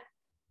bring that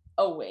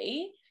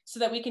away so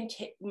that we can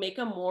make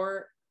a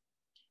more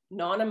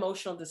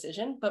non-emotional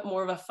decision, but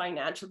more of a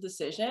financial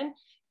decision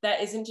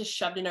that isn't just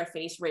shoved in our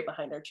face right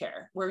behind our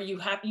chair, where you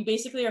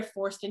basically are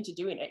forced into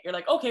doing it. You're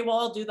like, okay, well,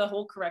 I'll do the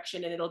whole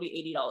correction and it'll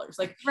be $80.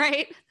 Like,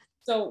 Right.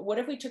 so what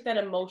if we took that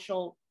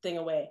emotional thing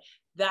away?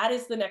 That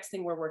is the next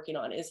thing we're working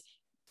on, is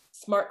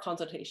smart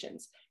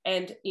consultations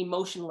and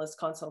emotionless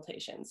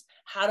consultations.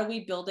 How do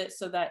we build it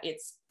so that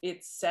it's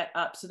set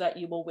up so that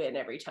you will win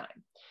every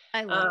time?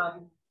 I love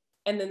it.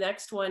 And the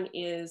next one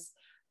is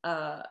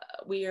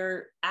we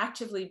are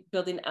actively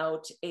building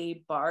out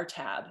a bar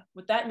tab.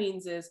 What that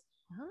means is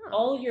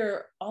Oh.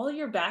 all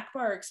your back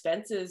bar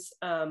expenses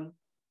are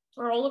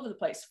all over the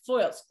place,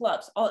 foils,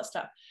 gloves, all that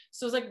stuff.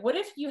 So it's like, what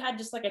if you had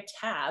just like a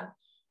tab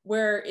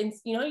where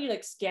you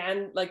like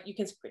scan, like you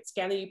can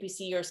scan the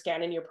UPC or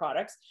scan in your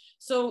products.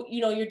 So,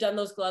 you're done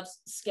those gloves,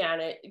 scan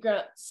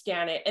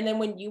it. And then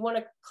when you want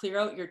to clear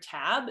out your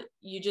tab,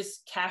 you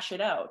just cash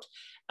it out.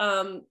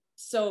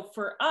 So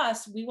for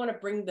us, we want to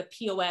bring the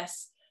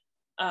POS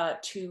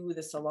to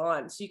the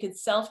salon. So you can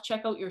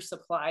self-check out your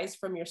supplies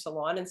from your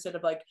salon instead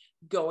of like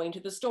going to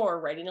the store,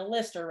 writing a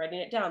list or writing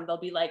it down. They'll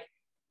be like,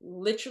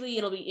 literally,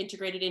 it'll be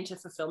integrated into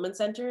fulfillment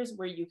centers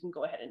where you can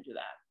go ahead and do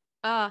that.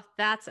 Oh,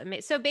 that's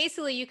amazing. So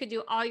basically you could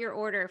do all your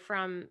order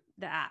from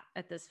the app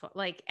at this point,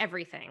 like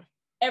everything.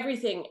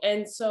 Everything.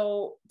 And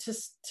so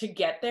to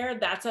get there,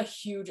 that's a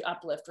huge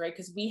uplift, right?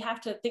 Because we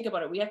have to think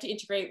about it. We have to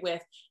integrate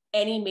with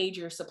any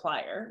major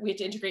supplier. We have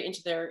to integrate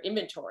into their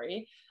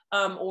inventory,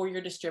 or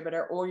your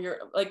distributor, or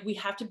we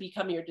have to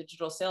become your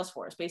digital sales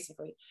force,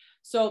 basically.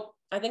 So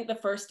I think the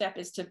first step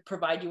is to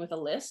provide you with a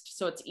list,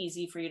 so it's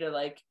easy for you to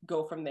like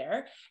go from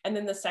there. And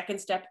then the second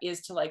step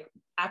is to like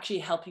actually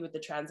help you with the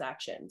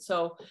transaction.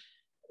 So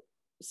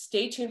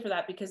stay tuned for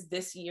that, because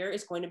this year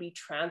is going to be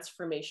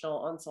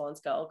transformational on Salon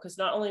Scale, because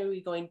not only are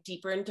we going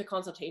deeper into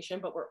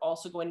consultation, but we're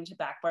also going into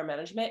back bar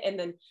management, and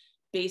then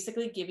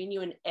basically giving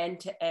you an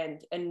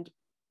end-to-end. And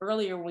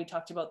earlier when we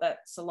talked about that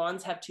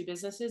salons have two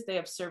businesses, they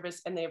have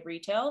service and they have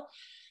retail.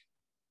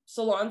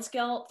 Salon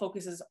Scale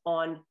focuses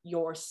on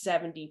your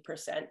 70%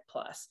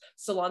 plus.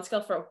 Salon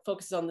Scale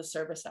focuses on the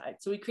service side.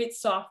 So we create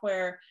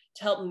software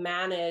to help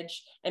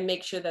manage and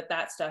make sure that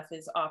that stuff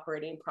is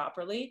operating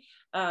properly.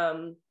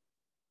 And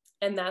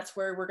that's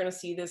where we're going to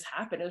see this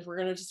happen, is we're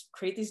going to just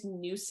create these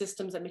new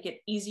systems that make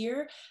it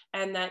easier,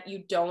 and that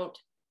you don't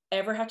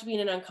ever have to be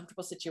in an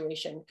uncomfortable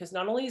situation. Because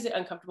not only is it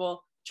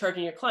uncomfortable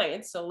charging your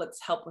clients, so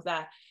let's help with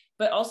that,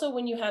 but also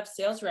when you have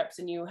sales reps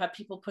and you have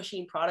people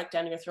pushing product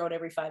down your throat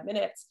every 5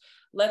 minutes,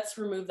 let's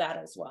remove that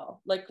as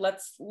well. Like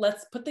let's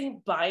put the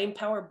buying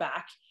power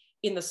back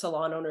in the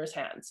salon owner's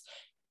hands.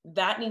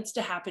 That needs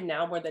to happen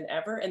now more than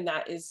ever. And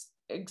that's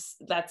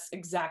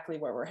exactly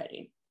where we're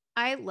heading.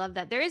 I love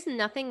that. There is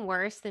nothing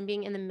worse than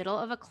being in the middle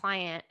of a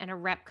client and a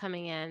rep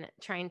coming in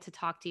trying to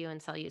talk to you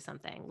and sell you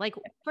something. Like,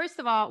 first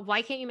of all,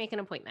 why can't you make an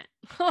appointment?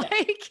 Yeah,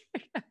 Like,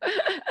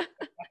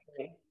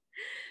 exactly.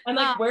 And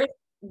uh,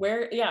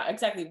 like, yeah,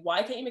 exactly.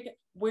 Why can't you make it?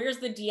 Where's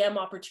the DM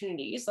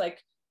opportunities? Like,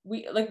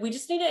 we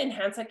just need to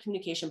enhance that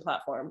communication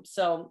platform.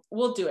 So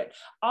we'll do it.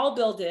 I'll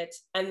build it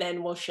and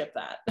then we'll ship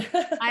that.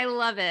 I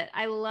love it.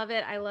 I love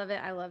it. I love it.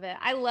 I love it.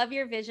 I love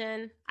your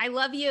vision. I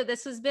love you.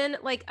 This has been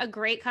like a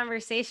great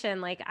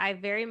conversation. Like I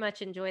very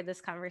much enjoyed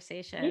this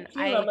conversation. Me too.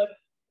 I'm like,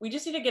 we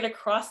just need to get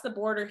across the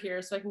border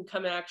here so I can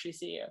come and actually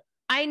see you.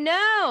 I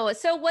know.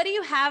 So what do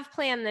you have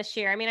planned this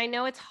year? I mean, I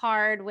know it's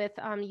hard with,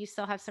 you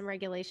still have some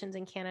regulations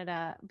in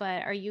Canada,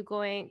 but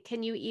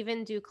can you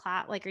even do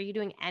like, are you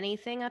doing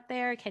anything up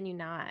there? Can you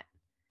not?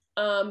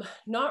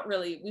 Not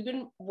really. We've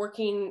been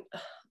working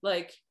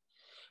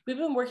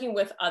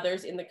with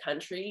others in the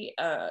country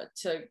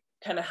to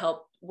kind of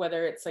help,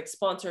 whether it's like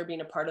sponsor or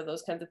being a part of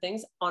those kinds of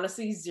things.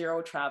 Honestly,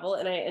 zero travel,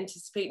 and I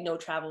anticipate no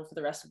travel for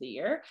the rest of the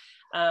year.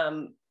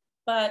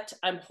 But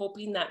I'm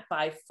hoping that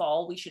by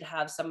fall we should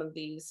have some of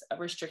these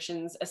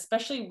restrictions,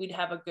 especially we'd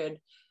have a good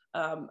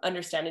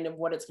understanding of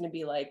what it's going to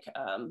be like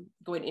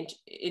going into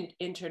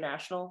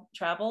international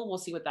travel. We'll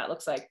see what that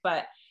looks like.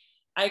 But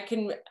I'm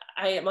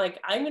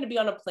going to be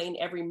on a plane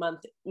every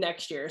month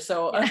next year.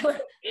 So yeah.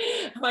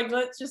 I'm like,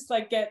 let's just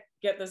like get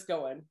this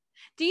going.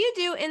 Do you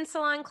do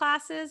in-salon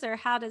classes, or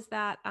how does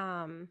that,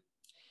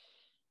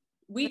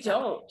 we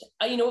don't.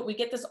 You know what? We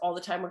get this all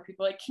the time where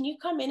people are like, can you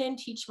come in and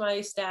teach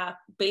my staff?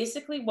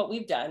 Basically what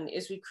we've done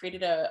is we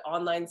created an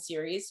online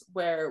series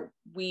where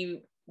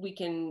we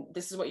can,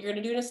 this is what you're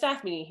going to do in a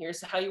staff meeting.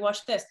 Here's how you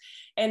watch this.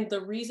 And the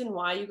reason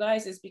why, you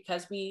guys, is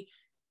because we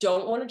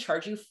don't want to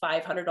charge you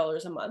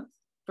 $500 a month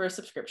for a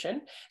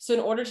subscription. So in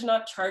order to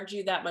not charge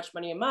you that much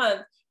money a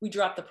month, we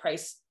drop the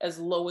price as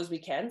low as we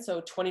can.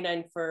 So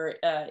 $29 for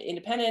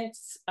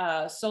independents,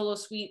 solo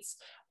suites,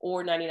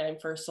 or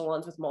 $99 for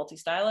salons with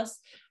multi-stylists.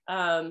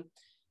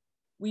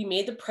 We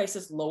made the price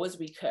as low as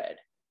we could.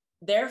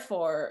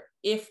 Therefore,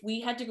 if we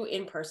had to go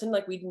in person,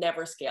 like we'd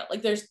never scale.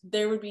 Like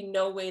there would be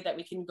no way that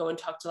we can go and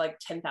talk to like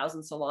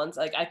 10,000 salons.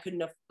 Like I couldn't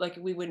have, like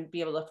we wouldn't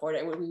be able to afford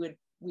it.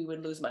 We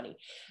would lose money.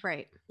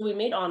 Right. So we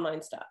made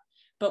online stuff,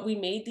 but we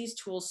made these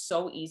tools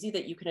so easy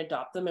that you can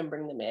adopt them and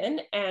bring them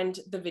in. And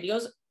the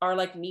videos are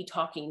like me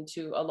talking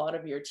to a lot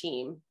of your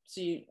team.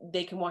 So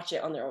they can watch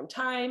it on their own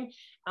time.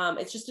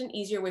 It's just an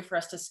easier way for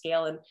us to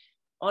scale. And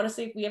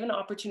honestly, if we have an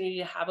opportunity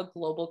to have a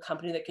global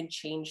company that can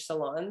change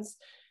salons,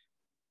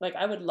 like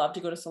I would love to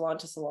go to salon,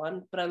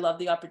 but I love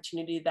the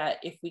opportunity that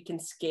if we can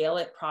scale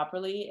it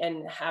properly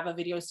and have a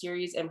video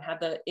series and have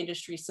the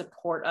industry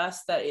support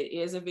us, that it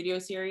is a video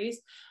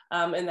series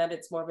and that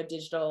it's more of a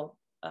digital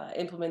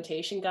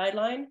implementation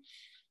guideline,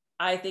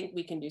 I think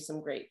we can do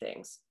some great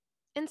things.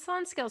 And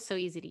salon scale is so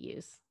easy to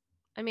use.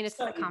 I mean, it's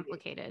so not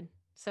complicated.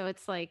 So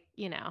it's like,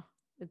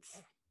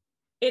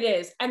 it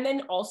is. And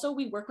then also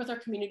we work with our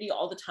community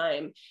all the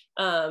time.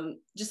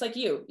 Just like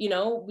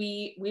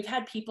we've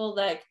had people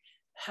like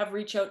have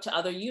reached out to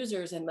other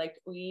users, and like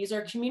we use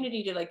our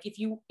community to like, if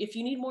you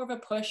need more of a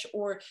push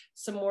or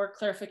some more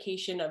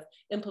clarification of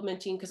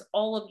implementing, because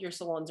all of your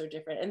salons are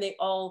different and they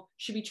all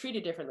should be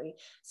treated differently.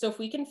 So if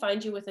we can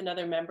find you with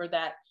another member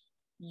that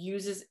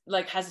uses,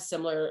 like has a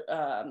similar,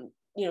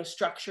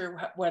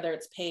 structure, whether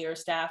it's pay or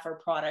staff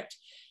or product,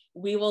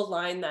 we will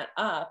line that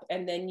up.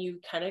 And then you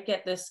kind of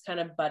get this kind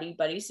of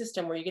buddy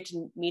system where you get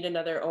to meet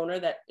another owner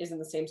that is in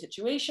the same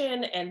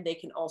situation, and they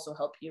can also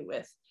help you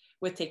with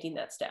taking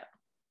that step.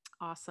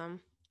 Awesome.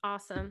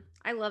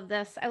 I love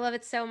this. I love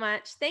it so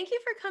much. Thank you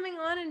for coming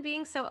on and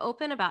being so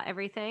open about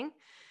everything.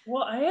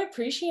 Well, I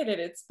appreciate it.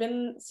 It's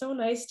been so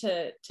nice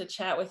to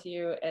chat with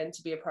you and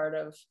to be a part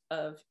of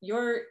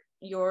your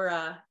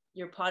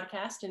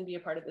podcast and be a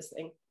part of this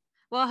thing.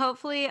 Well,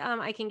 hopefully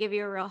I can give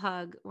you a real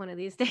hug one of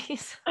these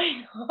days.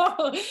 I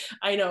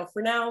know.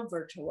 For now,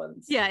 virtual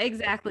ones. Yeah,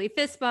 exactly.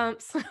 Fist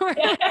bumps.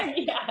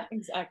 Yeah,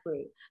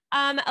 exactly.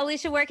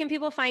 Alicia, where can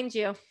people find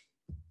you?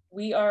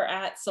 We are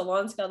at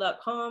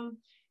salonscale.com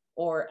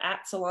or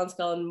at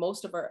salonscale in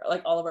most of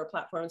all of our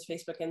platforms,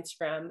 Facebook,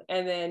 Instagram.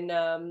 And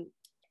then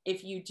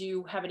if you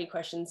do have any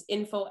questions,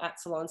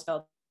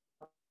 info@salonscale.com.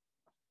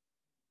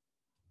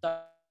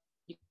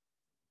 You can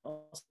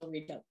also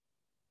reach out.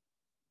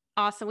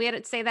 Awesome. We had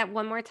to say that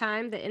one more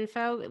time, the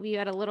info. We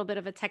had a little bit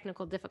of a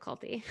technical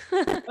difficulty.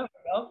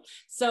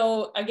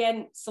 So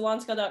again,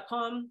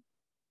 salonscale.com.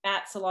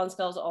 At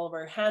Salonscale, all of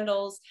our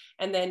handles.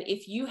 And then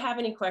if you have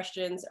any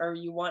questions or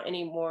you want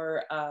any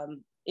more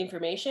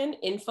information,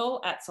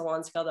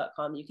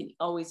 info@salonscale.com. You can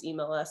always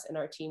email us and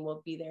our team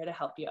will be there to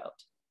help you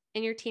out.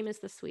 And your team is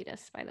the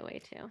sweetest, by the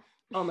way, too.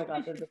 Oh my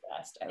God, they're the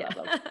best. I love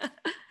them.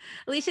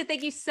 Alicia,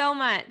 thank you so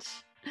much.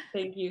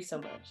 Thank you so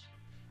much.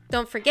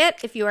 Don't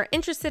forget, if you are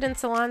interested in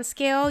Salon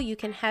Scale, you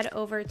can head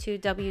over to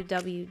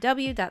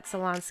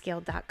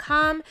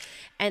www.salonscale.com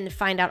and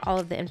find out all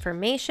of the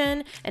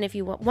information. And if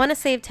you want to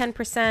save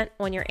 10%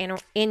 on your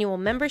annual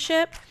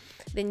membership,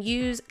 then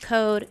use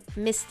code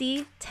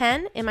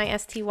MISTY10,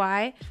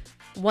 MISTY10,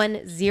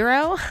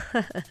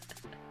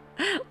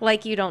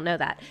 Like you don't know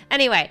that.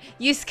 Anyway,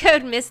 use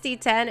code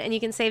Misty10 and you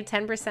can save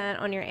 10%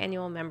 on your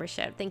annual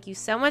membership. Thank you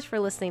so much for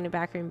listening to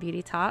Backroom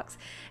Beauty Talks.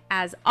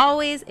 As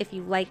always, if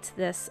you liked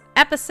this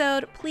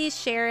episode, please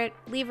share it,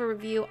 leave a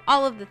review,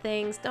 all of the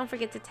things. Don't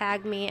forget to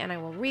tag me and I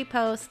will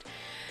repost.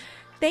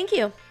 Thank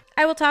you.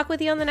 I will talk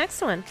with you on the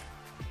next one.